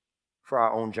for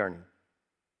our own journey.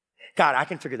 God, I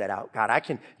can figure that out. God, I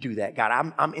can do that.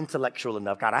 God, I'm intellectual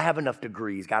enough. God, I have enough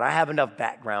degrees. God, I have enough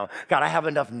background. God, I have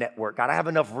enough network. God, I have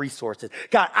enough resources.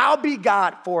 God, I'll be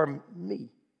God for me.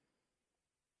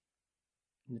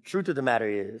 And the truth of the matter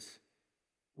is,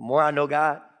 the more I know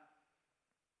God,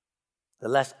 the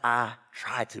less I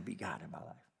try to be God in my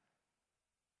life.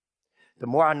 The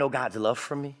more I know God's love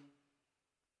for me,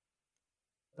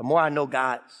 the more I know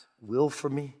God's will for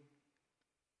me,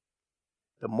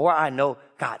 the more I know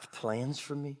God's plans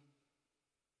for me,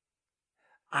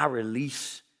 I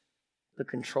release the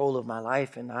control of my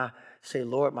life and I say,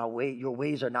 Lord, your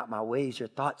ways are not my ways, your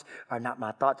thoughts are not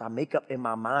my thoughts. I make up in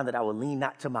my mind that I will lean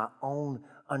not to my own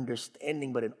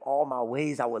understanding, but in all my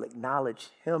ways I will acknowledge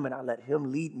him and I let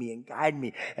him lead me and guide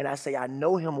me. And I say, I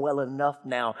know him well enough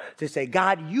now to say,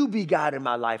 God, you be God in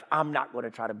my life. I'm not going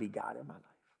to try to be God in my life.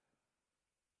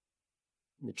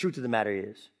 And the truth of the matter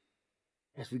is,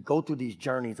 as we go through these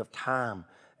journeys of time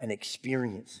and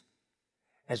experience,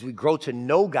 as we grow to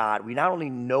know God, we not only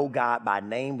know God by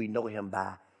name, we know him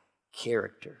by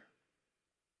character.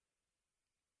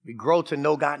 We grow to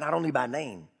know God not only by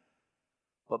name,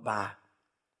 but by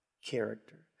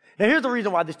character. Now, here's the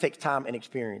reason why this takes time and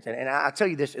experience. And I tell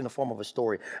you this in the form of a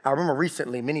story. I remember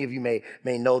recently, many of you may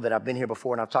know that I've been here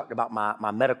before and I've talked about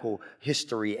my medical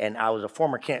history, and I was a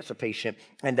former cancer patient.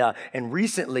 And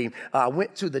recently, I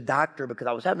went to the doctor because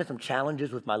I was having some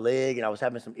challenges with my leg and I was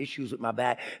having some issues with my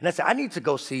back. And I said, I need to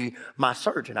go see my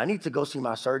surgeon. I need to go see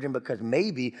my surgeon because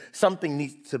maybe something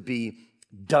needs to be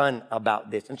done about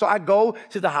this. And so I go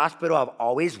to the hospital I've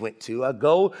always went to. I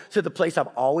go to the place I've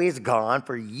always gone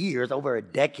for years, over a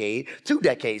decade, 2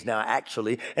 decades now,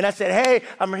 actually. And I said, hey,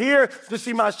 I'm here to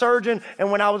see my surgeon.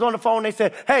 And when I was on the phone, they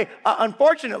said, hey,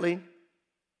 unfortunately,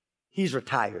 he's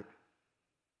retired.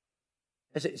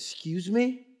 I said, excuse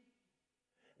me?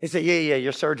 They said, yeah,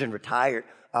 your surgeon retired.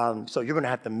 So you're going to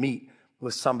have to meet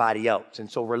with somebody else. And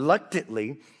so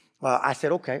reluctantly, I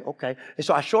said, okay. And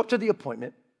so I show up to the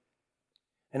appointment.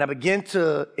 And I began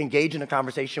to engage in a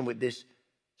conversation with this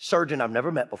surgeon I've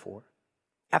never met before.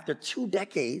 After 2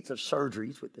 decades of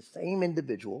surgeries with the same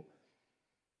individual,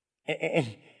 and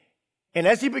And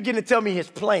as he began to tell me his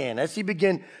plan, as he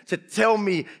began to tell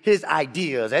me his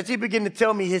ideas, as he began to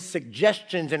tell me his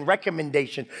suggestions and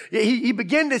recommendations, he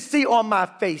began to see on my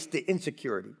face the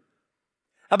insecurity.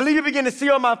 I believe he began to see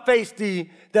on my face the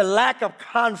lack of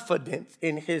confidence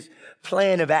in his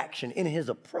plan of action, in his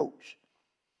approach.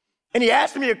 And he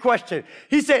asked me a question.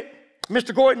 He said,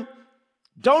 Mr. Gordon,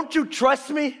 don't you trust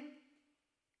me?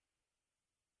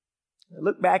 I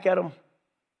looked back at him,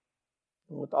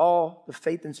 and with all the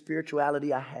faith and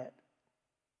spirituality I had,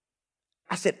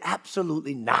 I said,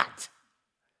 absolutely not.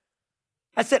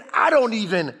 I said, I don't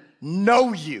even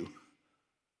know you.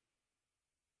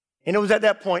 And it was at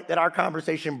that point that our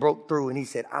conversation broke through, and he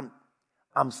said,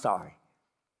 I'm sorry.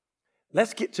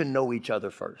 Let's get to know each other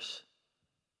first.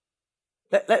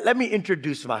 Let me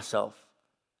introduce myself.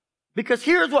 Because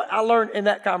here's what I learned in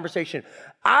that conversation.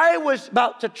 I was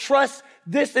about to trust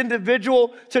this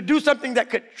individual to do something that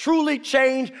could truly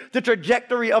change the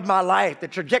trajectory of my life, the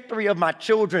trajectory of my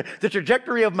children, the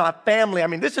trajectory of my family. I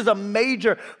mean, this is a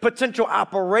major potential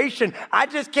operation. I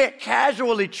just can't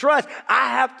casually trust. I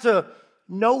have to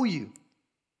know you.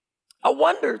 I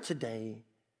wonder today,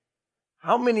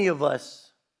 how many of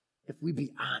us, if we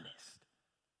be honest,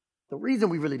 the reason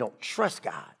we really don't trust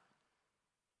God,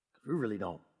 we really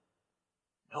don't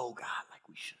know God like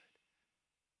we should.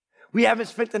 We haven't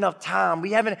spent enough time.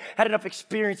 We haven't had enough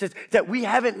experiences that we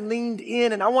haven't leaned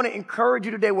in. And I want to encourage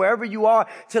you today, wherever you are,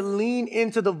 to lean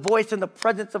into the voice and the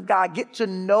presence of God. Get to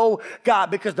know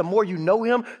God, because the more you know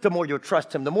him, the more you'll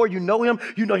trust him. The more you know him,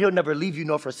 you know he'll never leave you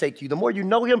nor forsake you. The more you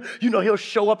know him, you know he'll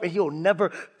show up and he'll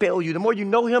never fail you. The more you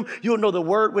know him, you'll know the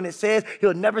word when it says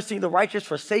he'll never see the righteous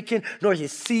forsaken, nor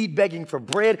his seed begging for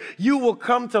bread. You will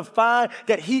come to find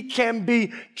that he can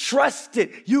be trusted.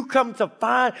 You come to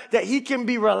find that he can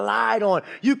be relied on.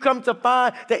 You come to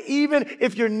find that even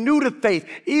if you're new to faith,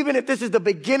 even if this is the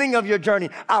beginning of your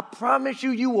journey, I promise you,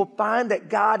 you will find that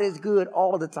God is good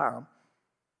all the time.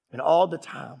 And all the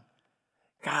time,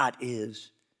 God is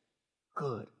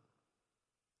good.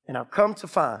 And I've come to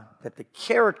find that the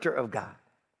character of God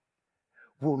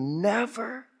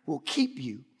will keep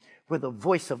you where the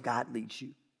voice of God leads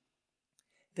you.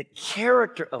 The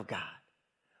character of God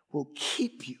will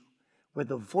keep you where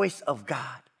the voice of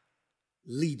God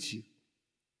leads you.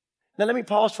 Now, let me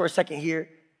pause for a second here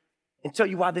and tell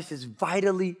you why this is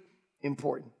vitally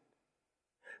important.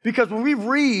 Because when we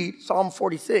read Psalm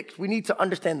 46, we need to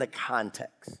understand the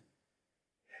context.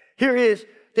 Here is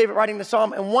David writing the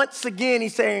psalm, and once again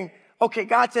he's saying, okay,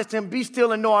 God says to him, be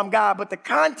still and know I'm God. But the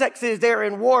context is they're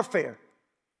in warfare.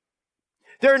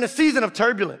 They're in a season of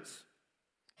turbulence.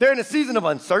 They're in a season of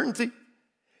uncertainty.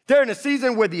 They're in a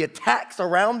season where the attacks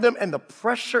around them and the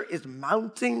pressure is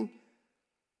mounting.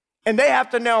 And they have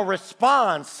to now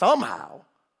respond somehow,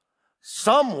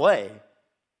 some way,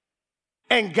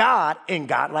 and God in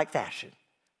godlike fashion.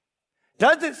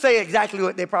 Doesn't say exactly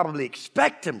what they probably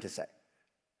expect him to say.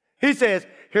 He says,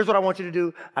 here's what I want you to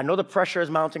do. I know the pressure is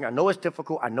mounting. I know it's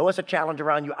difficult. I know it's a challenge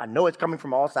around you. I know it's coming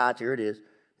from all sides. Here it is.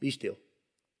 Be still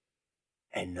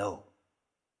and know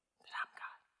that I'm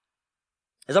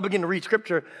God. As I begin to read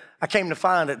scripture, I came to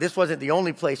find that this wasn't the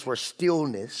only place where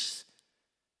stillness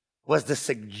was the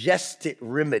suggested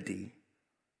remedy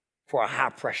for a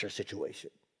high-pressure situation.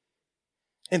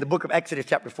 In the book of Exodus,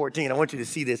 chapter 14, I want you to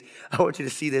see this.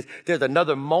 There's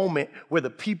another moment where the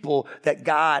people that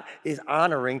God is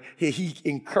honoring, he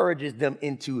encourages them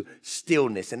into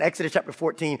stillness. In Exodus chapter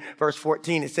 14, verse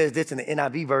 14, it says this in the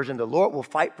NIV version, the Lord will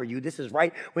fight for you. This is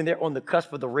right when they're on the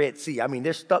cusp of the Red Sea. I mean,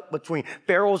 they're stuck between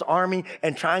Pharaoh's army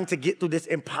and trying to get through this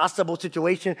impossible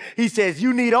situation. He says,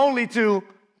 you need only to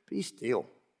be still.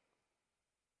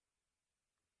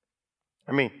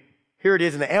 I mean, here it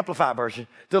is in the Amplified version.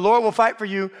 The Lord will fight for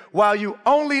you while you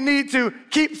only need to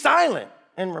keep silent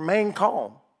and remain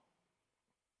calm.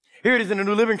 Here it is in the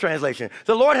New Living Translation.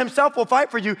 The Lord himself will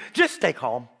fight for you. Just stay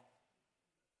calm.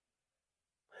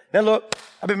 Now look,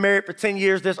 I've been married for 10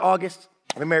 years this August.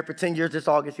 Y'all.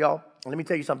 And let me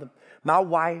tell you something. My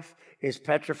wife is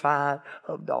petrified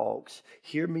of dogs.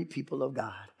 Hear me, people of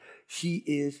God. She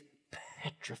is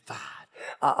petrified.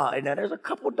 And now there's a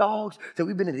couple dogs that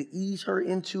we've been able to ease her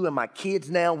into, and my kids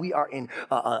now, we are in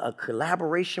a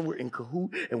collaboration, we're in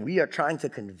cahoot, and we are trying to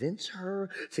convince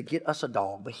her to get us a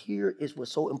dog. But here is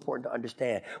what's so important to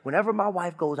understand. Whenever my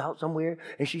wife goes out somewhere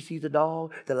and she sees a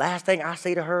dog, the last thing I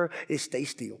say to her is stay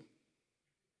still.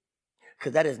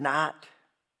 Because that is not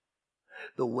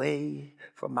the way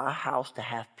for my house to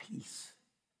have peace.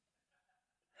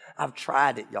 I've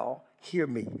tried it, y'all. Hear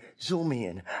me. Zoom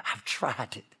in. I've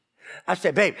tried it. I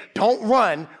said, babe, don't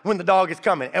run when the dog is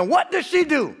coming. And what does she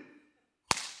do?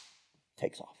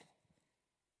 Takes off.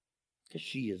 because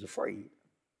she is afraid.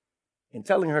 And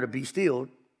telling her to be still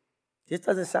just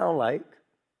doesn't sound like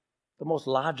the most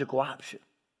logical option.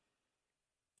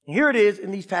 And here it is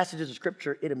in these passages of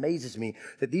Scripture. It amazes me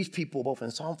that these people, both in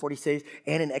Psalm 46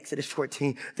 and in Exodus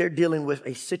 14, they're dealing with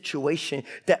a situation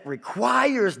that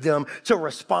requires them to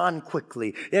respond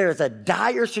quickly. There is a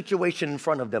dire situation in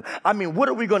front of them. I mean, what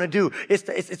are we going to do?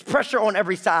 It's pressure on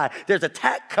every side. There's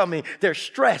attack coming. There's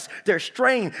stress. There's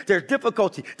strain. There's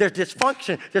difficulty. There's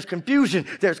dysfunction. There's confusion.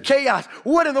 There's chaos.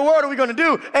 What in the world are we going to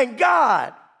do? And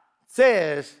God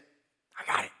says, I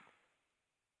got it.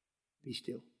 Be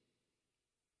still.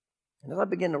 And as I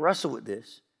begin to wrestle with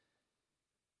this,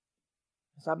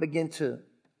 as I begin to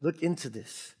look into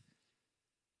this,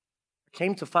 I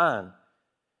came to find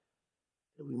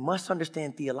that we must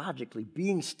understand theologically,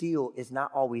 being still is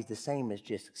not always the same as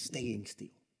just staying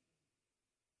still.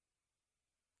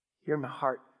 Hear my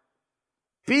heart.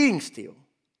 Being still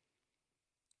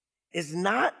is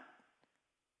not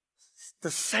the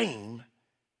same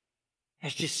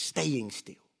as just staying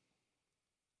still.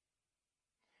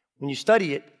 When you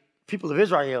study it, people of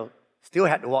Israel still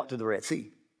had to walk through the Red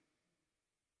Sea.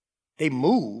 They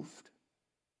moved.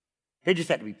 They just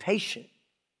had to be patient.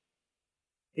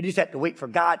 They just had to wait for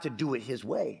God to do it his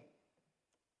way.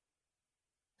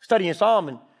 Studying Psalm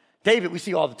and David, we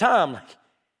see all the time, like,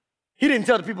 he didn't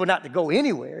tell the people not to go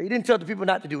anywhere. He didn't tell the people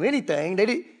not to do anything.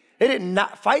 They didn't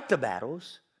not fight the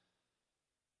battles.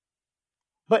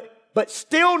 But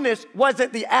stillness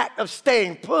wasn't the act of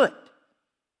staying put.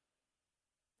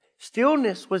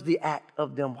 Stillness was the act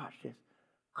of them, watch this,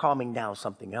 calming down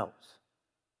something else.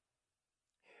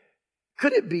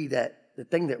 Could it be that the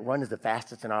thing that runs the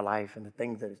fastest in our life and the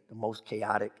thing that is the most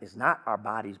chaotic is not our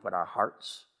bodies, but our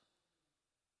hearts,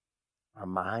 our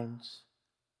minds,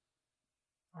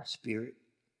 our spirit?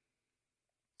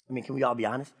 I mean, can we all be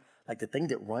honest? Like, the thing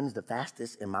that runs the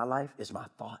fastest in my life is my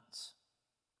thoughts.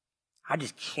 I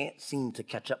just can't seem to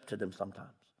catch up to them sometimes.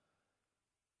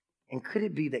 And could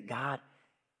it be that God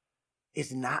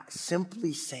is not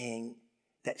simply saying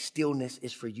that stillness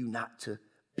is for you not to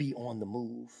be on the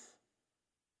move?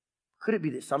 Could it be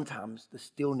that sometimes the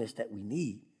stillness that we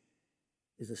need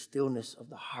is a stillness of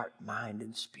the heart, mind,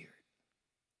 and spirit?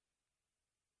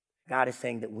 God is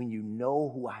saying that when you know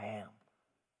who I am,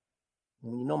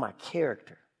 when you know my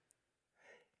character,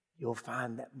 you'll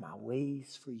find that my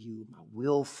ways for you, my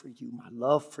will for you, my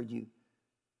love for you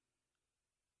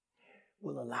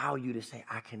will allow you to say,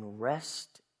 I can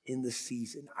rest in the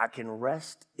season. I can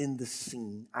rest in the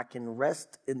scene. I can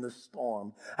rest in the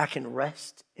storm. I can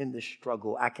rest in the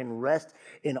struggle. I can rest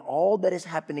in all that is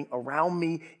happening around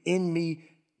me, in me,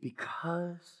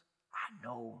 because I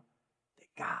know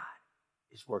that God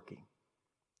is working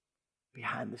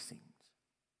behind the scenes.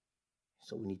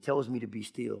 So when he tells me to be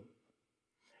still,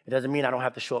 it doesn't mean I don't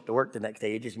have to show up to work the next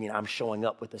day. It just means I'm showing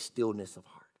up with a stillness of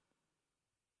heart.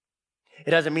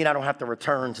 It doesn't mean I don't have to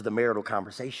return to the marital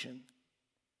conversation.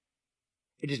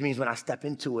 It just means when I step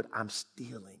into it, I'm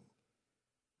stilling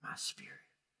my spirit.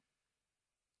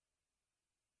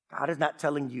 God is not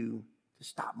telling you to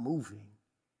stop moving.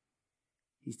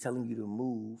 He's telling you to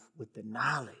move with the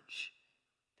knowledge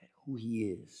that who he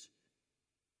is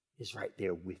right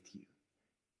there with you.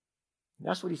 And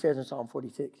that's what he says in Psalm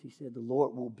 46. He said, the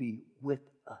Lord will be with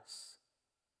us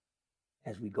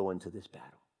as we go into this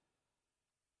battle.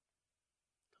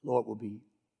 The Lord will be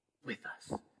with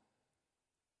us.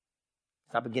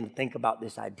 I begin to think about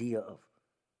this idea of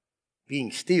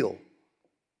being still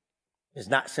is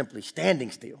not simply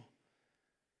standing still.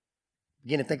 I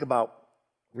begin to think about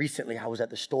recently I was at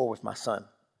the store with my son.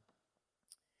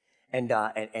 And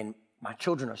my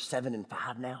children are 7 and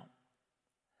 5 now.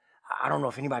 I don't know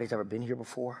if anybody's ever been here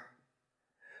before,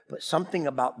 but something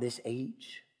about this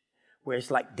age where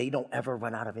it's like they don't ever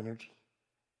run out of energy.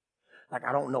 Like,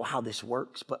 I don't know how this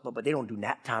works, but they don't do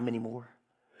nap time anymore.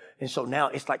 And so now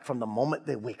it's like from the moment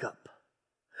they wake up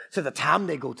to the time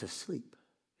they go to sleep,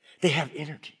 they have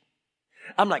energy.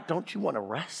 I'm like, don't you want to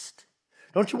rest?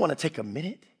 Don't you want to take a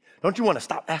minute? Don't you want to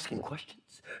stop asking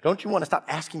questions? Don't you want to stop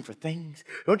asking for things?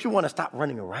 Don't you want to stop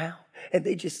running around? And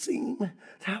they just seem to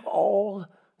have all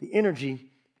the energy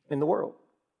in the world.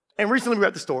 And recently we were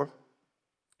at the store,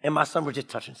 and my son was just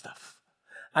touching stuff.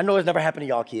 I know it's never happened to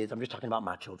y'all kids. I'm just talking about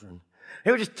my children.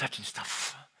 They were just touching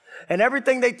stuff. And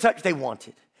everything they touched, they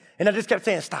wanted. And I just kept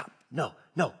saying, stop, no,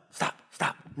 stop,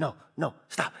 no,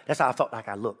 stop. That's how I felt like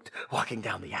I looked walking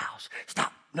down the aisles.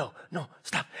 Stop, no,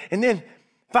 stop. And then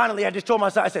finally I just told my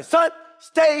son, I said, son,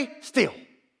 stay still.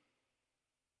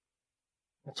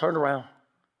 I turned around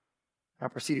and I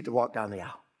proceeded to walk down the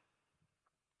aisle.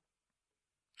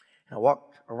 And I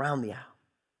walked around the aisle.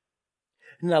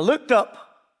 And I looked up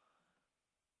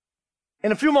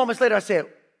And a few moments later, I said,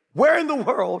 where in the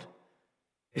world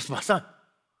is my son?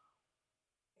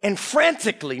 And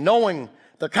frantically, knowing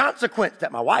the consequence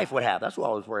that my wife would have, that's what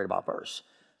I was worried about first.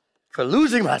 For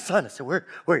losing my son, I said,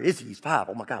 where is he? He's 5.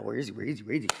 Oh my God, where is he?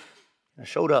 And I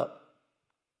showed up.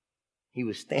 He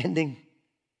was standing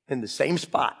in the same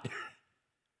spot.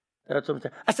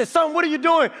 I said, son, what are you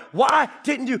doing? Why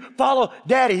didn't you follow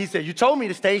daddy? He said, you told me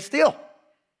to stay still.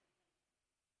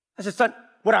 I said, son,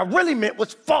 what I really meant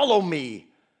was follow me.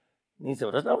 And he said,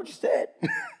 well, that's not what you said.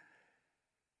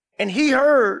 And he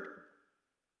heard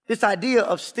this idea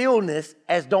of stillness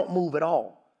as don't move at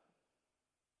all.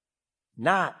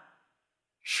 Not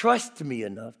trust me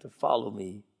enough to follow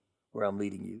me where I'm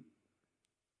leading you.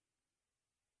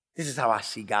 This is how I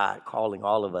see God calling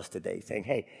all of us today, saying,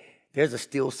 hey, there's a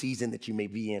still season that you may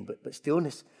be in, but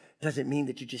stillness doesn't mean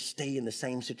that you just stay in the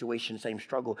same situation, same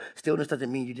struggle. Stillness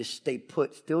doesn't mean you just stay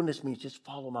put. Stillness means just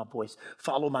follow my voice,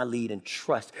 follow my lead, and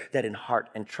trust that in heart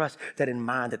and trust that in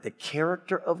mind that the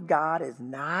character of God is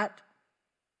not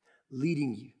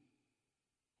leading you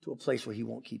to a place where he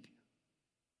won't keep you.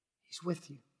 He's with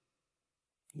you.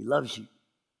 He loves you.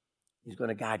 He's going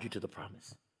to guide you to the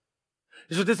promise.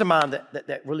 So with this in mind,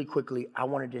 that really quickly, I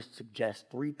want to just suggest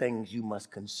 3 things you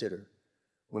must consider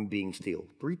when being still.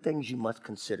 3 things you must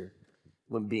consider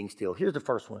when being still. Here's the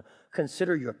first one.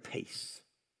 Consider your pace.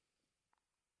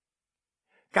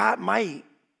 God might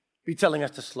be telling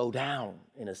us to slow down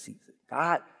in a season.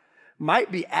 God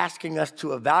might be asking us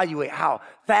to evaluate how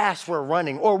fast we're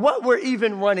running or what we're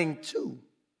even running to.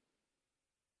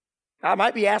 God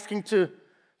might be asking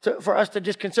for us to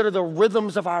just consider the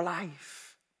rhythms of our life.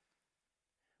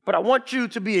 But I want you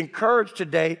to be encouraged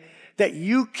today that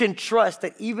you can trust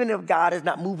that even if God is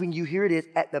not moving you, here it is,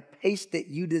 at the pace that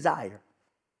you desire,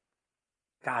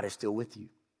 God is still with you.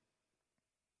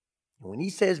 And when he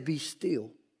says be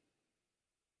still,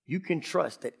 you can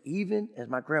trust that even, as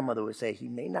my grandmother would say, he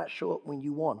may not show up when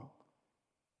you want him,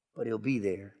 but he'll be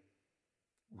there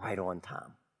right on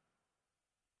time.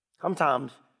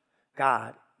 Sometimes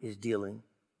God is dealing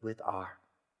with our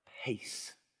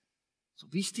pace. So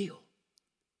be still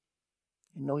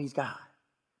and know he's God.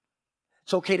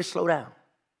 It's okay to slow down.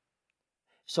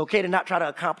 It's okay to not try to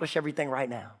accomplish everything right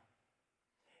now.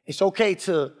 It's okay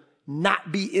to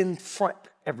not be in front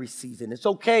every season. It's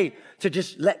okay to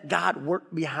just let God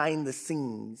work behind the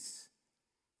scenes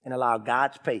and allow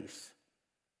God's pace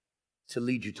to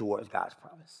lead you towards God's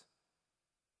promise.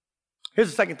 Here's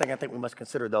the second thing I think we must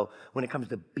consider, though, when it comes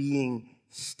to being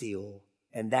still,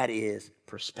 and that is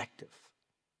perspective.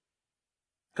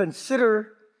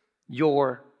 Consider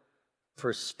your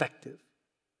perspective.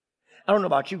 I don't know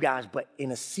about you guys, but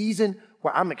in a season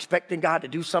where I'm expecting God to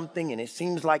do something, and it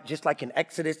seems like, just like in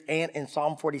Exodus and in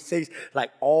Psalm 46,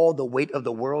 like all the weight of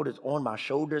the world is on my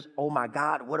shoulders. Oh my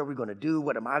God, what are we going to do?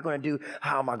 What am I going to do?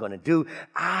 How am I going to do?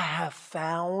 I have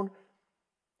found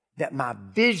that my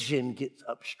vision gets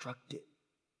obstructed.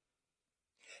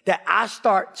 That I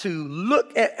start to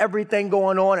look at everything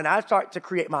going on and I start to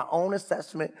create my own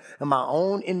assessment and my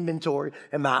own inventory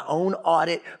and my own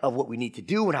audit of what we need to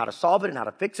do and how to solve it and how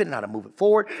to fix it and how to move it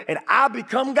forward. And I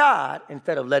become God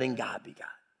instead of letting God be God.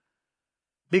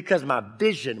 Because my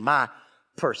vision, my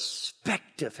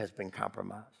perspective has been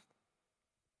compromised.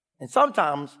 And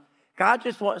sometimes God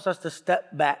just wants us to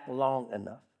step back long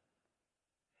enough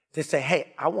to say,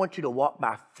 hey, I want you to walk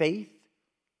by faith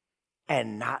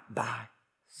and not by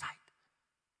sight.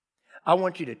 I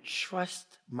want you to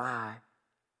trust my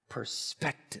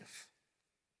perspective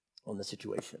on the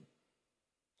situation.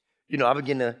 You know, I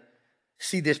began to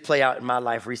see this play out in my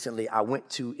life recently. I went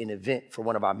to an event for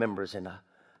one of our members, and I'll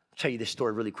tell you this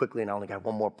story really quickly, and I only got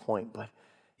one more point, but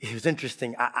it was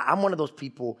interesting. I'm one of those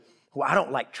people who I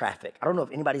don't like traffic. I don't know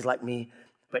if anybody's like me,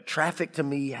 but traffic to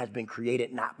me has been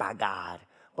created not by God,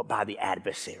 but by the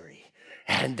adversary.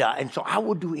 And so I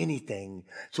will do anything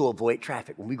to avoid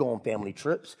traffic. When we go on family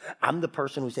trips, I'm the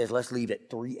person who says, let's leave at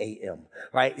 3 a.m.,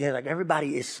 right? Yeah, like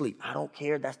everybody is asleep. I don't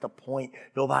care. That's the point.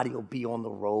 Nobody will be on the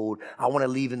road. I want to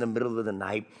leave in the middle of the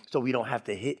night so we don't have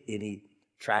to hit any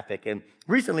traffic. And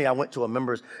recently I went to a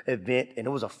members event, and it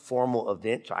was a formal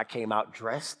event. So I came out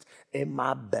dressed in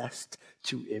my best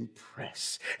to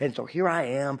impress. And so here I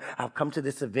am. I've come to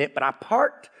this event, but I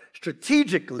parked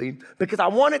strategically because I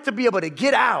wanted to be able to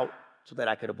get out so that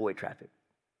I could avoid traffic.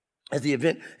 As the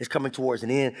event is coming towards an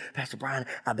end, Pastor Brian,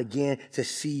 I began to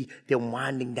see them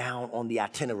winding down on the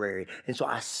itinerary. And so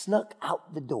I snuck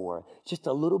out the door just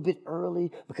a little bit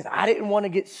early because I didn't want to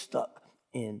get stuck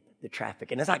in the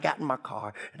traffic. And as I got in my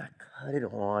car and I cut it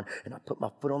on and I put my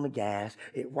foot on the gas,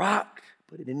 it rocked,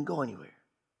 but it didn't go anywhere.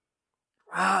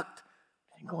 Rocked,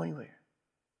 it didn't go anywhere.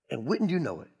 And wouldn't you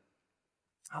know it,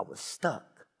 I was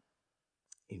stuck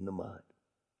in the mud.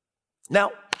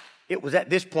 Now, it was at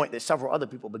this point that several other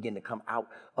people began to come out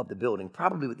of the building,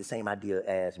 probably with the same idea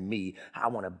as me. I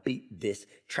want to beat this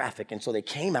traffic. And so they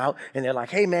came out and they're like,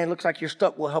 hey man, looks like you're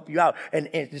stuck. We'll help you out. And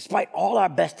despite all our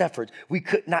best efforts, we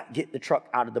could not get the truck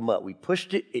out of the mud. We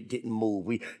pushed it, it didn't move.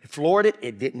 We floored it,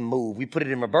 it didn't move. We put it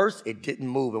in reverse, it didn't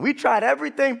move. And we tried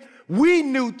everything we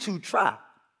knew to try.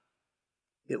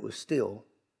 It was still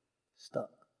stuck.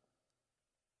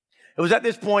 It was at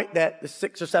this point that the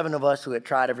 6 or 7 of us who had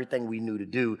tried everything we knew to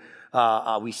do,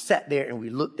 we sat there and we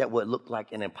looked at what looked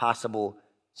like an impossible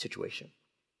situation.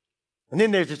 And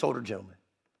then there's this older gentleman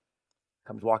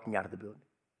comes walking out of the building.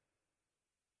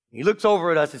 He looks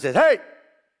over at us and says, hey,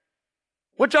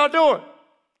 what y'all doing?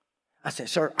 I said,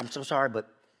 sir, I'm so sorry, but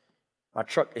my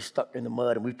truck is stuck in the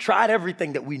mud and we've tried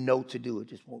everything that we know to do. It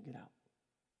just won't get out.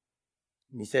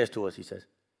 And he says to us, he says,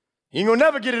 you ain't gonna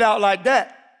never get it out like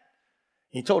that.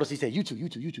 He told us, he said, you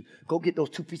two, go get those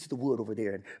 2 pieces of wood over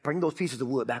there and bring those pieces of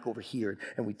wood back over here.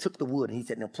 And we took the wood and he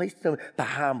said, now place them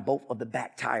behind both of the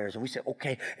back tires. And we said,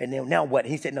 okay. And then now what?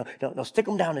 And he said, no, stick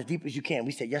them down as deep as you can.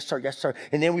 We said, yes, sir, yes, sir.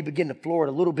 And then we began to floor it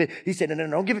a little bit. He said, no,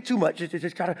 don't give it too much.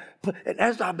 Just kind of put, and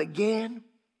as I began to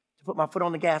put my foot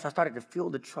on the gas, I started to feel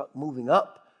the truck moving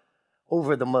up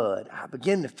over the mud. I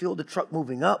began to feel the truck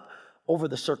moving up over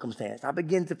the circumstance. I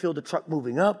began to feel the truck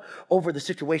moving up over the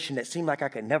situation that seemed like I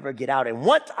could never get out. And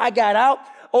once I got out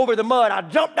over the mud, I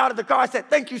jumped out of the car. I said,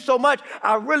 thank you so much.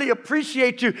 I really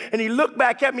appreciate you. And he looked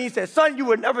back at me and said, son, you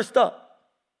were never stuck.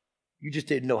 You just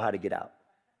didn't know how to get out.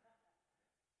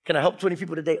 Can I help 20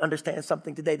 people today understand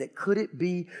something today? That could it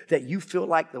be that you feel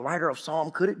like the writer of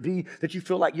Psalm? Could it be that you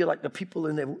feel like you're like the people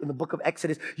in the book of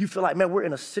Exodus? You feel like, man, we're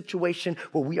in a situation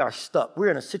where we are stuck.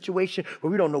 We're in a situation where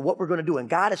we don't know what we're going to do. And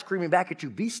God is screaming back at you,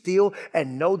 be still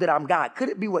and know that I'm God. Could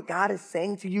it be what God is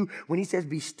saying to you when he says,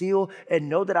 be still and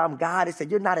know that I'm God? He said,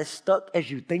 you're not as stuck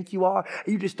as you think you are.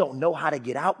 You just don't know how to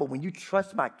get out. But when you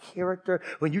trust my character,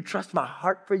 when you trust my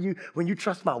heart for you, when you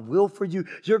trust my will for you,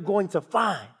 you're going to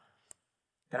find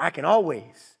that I can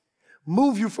always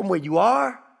move you from where you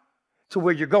are to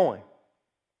where you're going.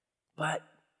 But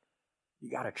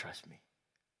you got to trust me.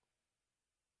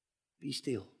 Be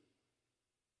still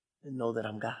and know that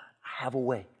I'm God. I have a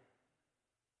way.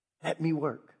 Let me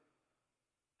work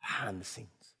behind the scenes.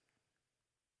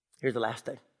 Here's the last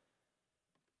thing.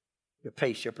 Your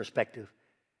pace, your perspective,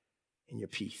 and your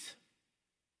peace.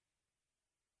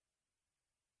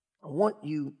 I want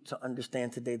you to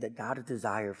understand today that God's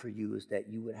desire for you is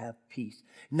that you would have peace.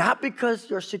 Not because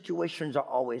your situations are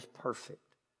always perfect,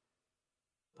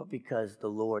 but because the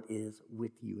Lord is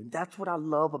with you. And that's what I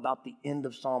love about the end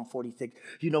of Psalm 46.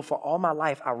 You know, for all my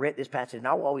life, I read this passage, and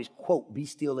I will always quote, be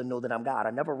still and know that I'm God.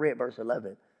 I never read verse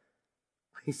 11.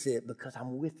 He said, because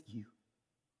I'm with you.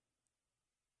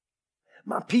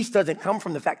 My peace doesn't come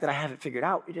from the fact that I have it figured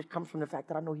out. It just comes from the fact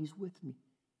that I know he's with me.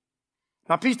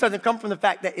 My peace doesn't come from the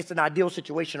fact that it's an ideal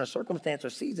situation or circumstance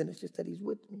or season. It's just that he's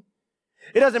with me.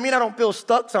 It doesn't mean I don't feel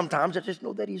stuck sometimes. I just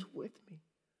know that he's with me.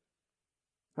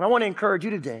 And I want to encourage you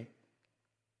today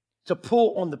to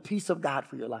pull on the peace of God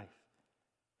for your life.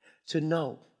 To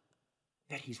know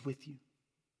that he's with you.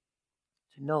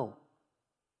 To know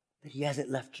that he hasn't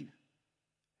left you.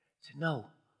 To know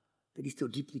that he still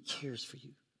deeply cares for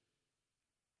you.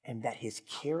 And that his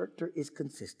character is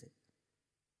consistent.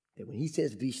 That when he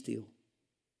says, be still,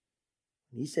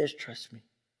 and he says, trust me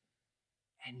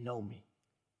and know me,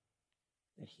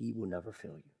 that he will never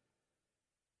fail you.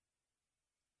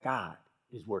 God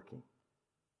is working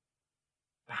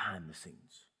behind the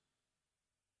scenes.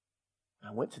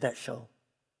 I went to that show,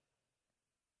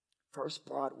 first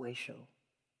Broadway show.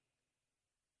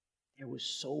 There was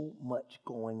so much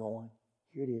going on,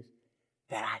 here it is,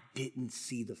 that I didn't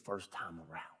see the first time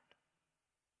around.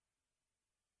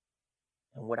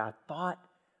 And what I thought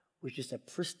was just a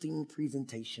pristine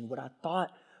presentation, what I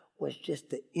thought was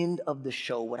just the end of the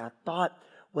show, what I thought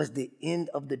was the end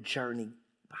of the journey,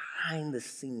 behind the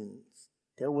scenes,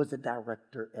 there was a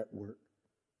director at work,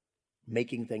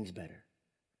 making things better,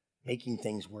 making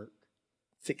things work,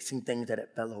 fixing things that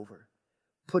had fell over,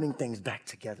 putting things back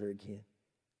together again.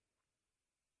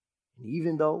 And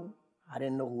even though I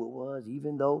didn't know who it was,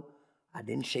 even though I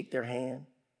didn't shake their hand,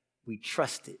 we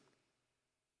trusted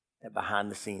that behind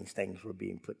the scenes things were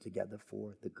being put together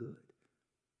for the good.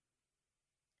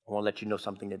 I want to let you know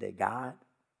something today. God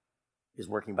is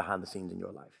working behind the scenes in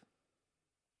your life.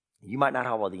 You might not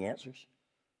have all the answers.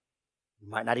 You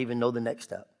might not even know the next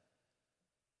step.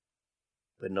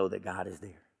 But know that God is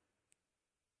there.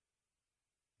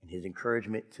 And his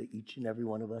encouragement to each and every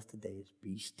one of us today is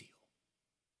be still.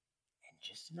 And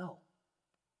just know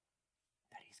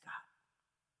that he's God.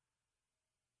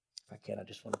 If I can, I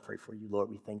just want to pray for you. Lord,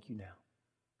 we thank you now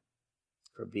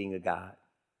for being a God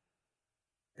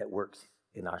that works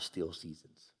in our still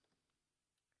seasons.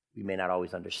 We may not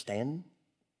always understand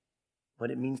what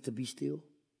it means to be still,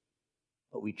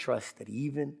 but we trust that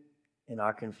even in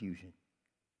our confusion,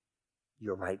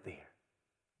 you're right there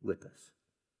with us.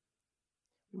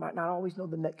 We might not always know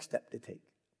the next step to take,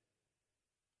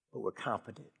 but we're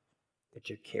confident that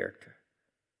your character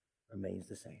remains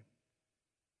the same.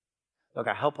 Lord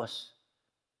God, help us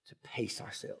to pace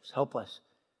ourselves. Help us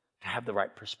to have the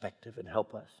right perspective, and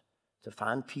help us to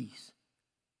find peace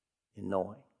in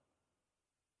knowing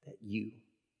that you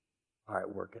are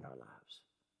at work in our lives.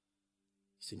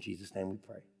 It's in Jesus' name we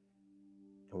pray.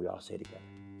 And we all say together,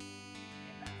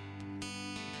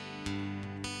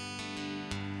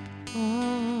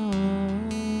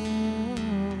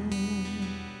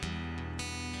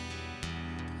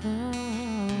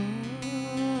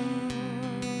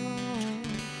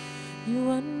 You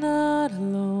are not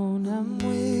alone, I'm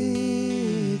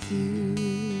with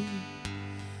you.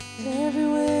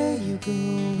 Everywhere you go,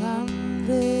 I'm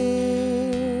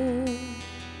there.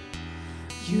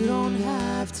 You don't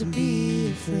have to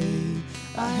be afraid,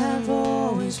 I have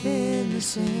always been the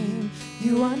same.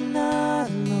 You are not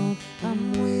alone,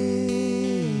 I'm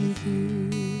with you.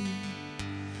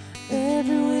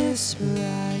 Every whisper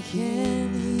I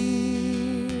can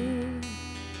hear,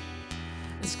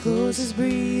 as close as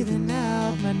breathing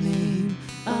out my name,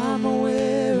 I'm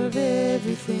aware of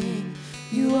everything.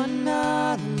 You are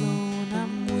not alone,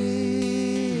 I'm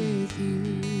with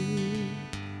you.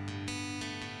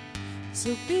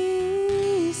 So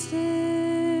be still.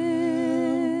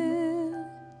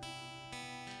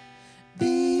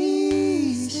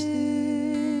 Be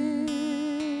still.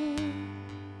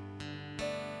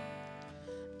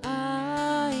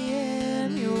 I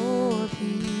am your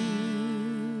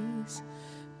peace.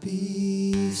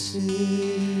 Be still.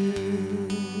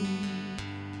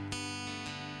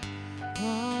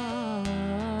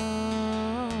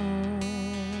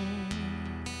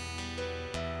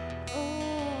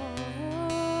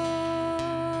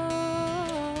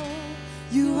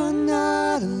 You are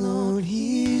not alone,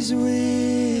 He's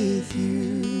with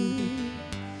you.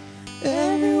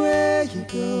 Everywhere you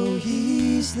go,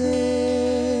 He's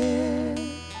there.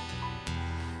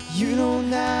 You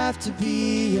don't have to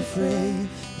be afraid,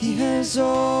 He has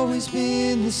always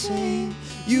been the same.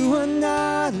 You are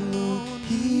not alone,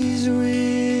 He's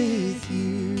with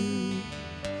you.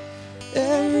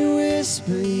 Every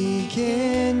whisper He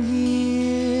can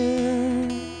hear,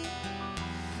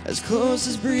 as close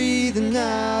as breathing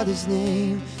out His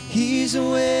name, He's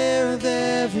aware of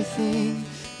everything.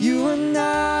 You are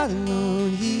not alone,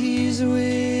 He's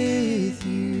with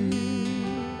you.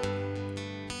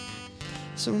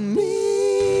 So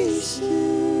be still.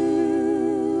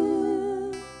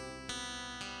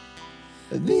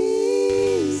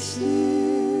 Be still.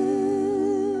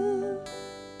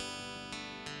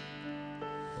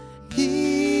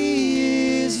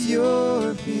 He is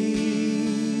your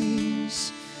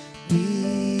peace.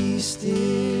 Be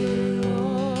still.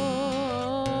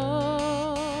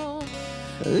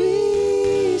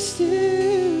 Be still.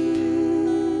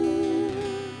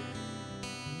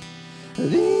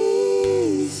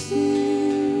 Be still.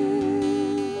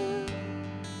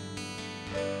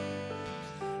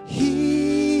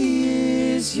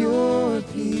 He is your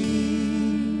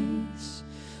peace.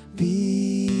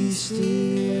 Be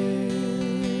still.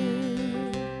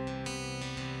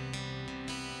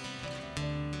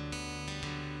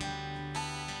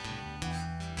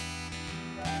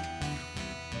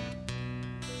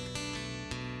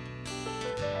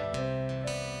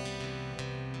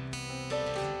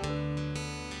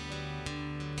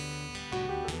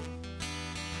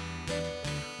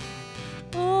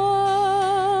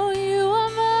 Oh, you are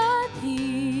my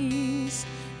peace.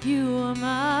 You are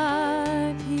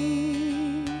my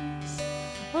peace.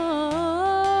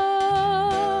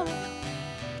 Oh,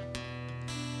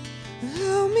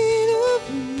 help me to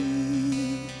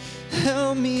be.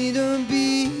 Help me to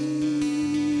be.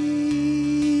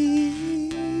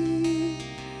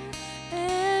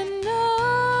 And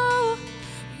know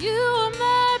you are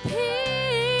my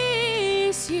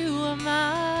peace. You are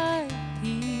my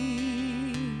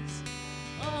peace.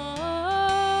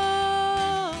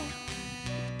 Oh,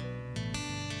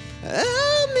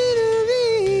 help me to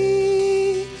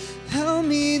be. Help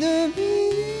me to be.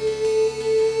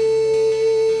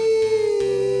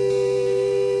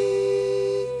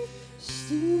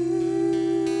 Still.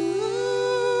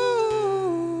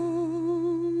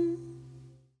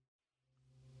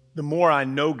 The more I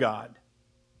know God,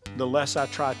 the less I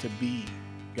try to be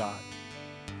God.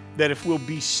 That if we'll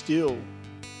be still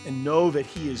and know that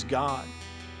He is God,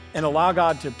 and allow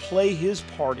God to play His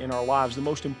part in our lives, the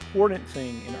most important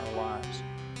thing in our lives,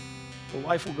 the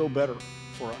life will go better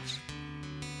for us.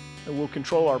 And we'll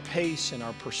control our pace and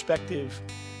our perspective.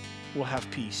 We'll have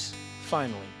peace.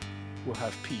 Finally, we'll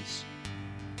have peace.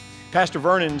 Pastor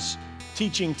Vernon's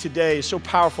teaching today is so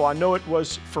powerful. I know it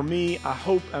was for me.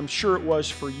 I'm sure it was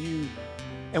for you.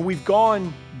 And we've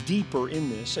gone deeper in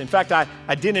this. In fact,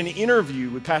 I did an interview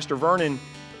with Pastor Vernon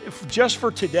just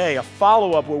for today, a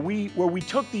follow-up where we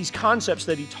took these concepts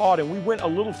that he taught and we went a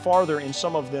little farther in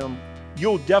some of them.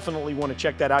 You'll definitely want to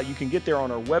check that out. You can get there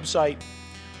on our website.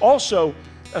 Also,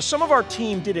 some of our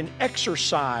team did an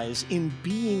exercise in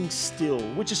being still,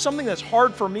 which is something that's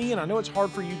hard for me, and I know it's hard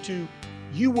for you too.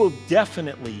 You will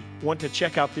definitely want to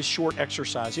check out this short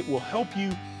exercise. It will help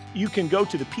you. You can go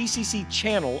to the PCC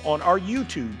channel on our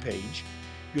YouTube page.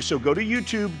 So go to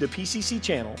YouTube, the PCC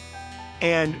channel,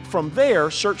 and from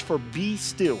there, search for Be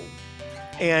Still.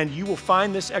 And you will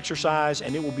find this exercise,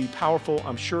 and it will be powerful.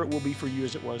 I'm sure it will be for you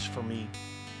as it was for me.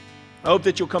 I hope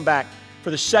that you'll come back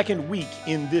for the second week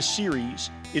in this series.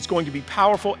 It's going to be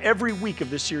powerful. Every week of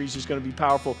this series is going to be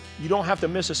powerful. You don't have to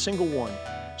miss a single one.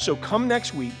 So come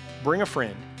next week, bring a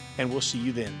friend, and we'll see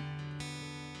you then.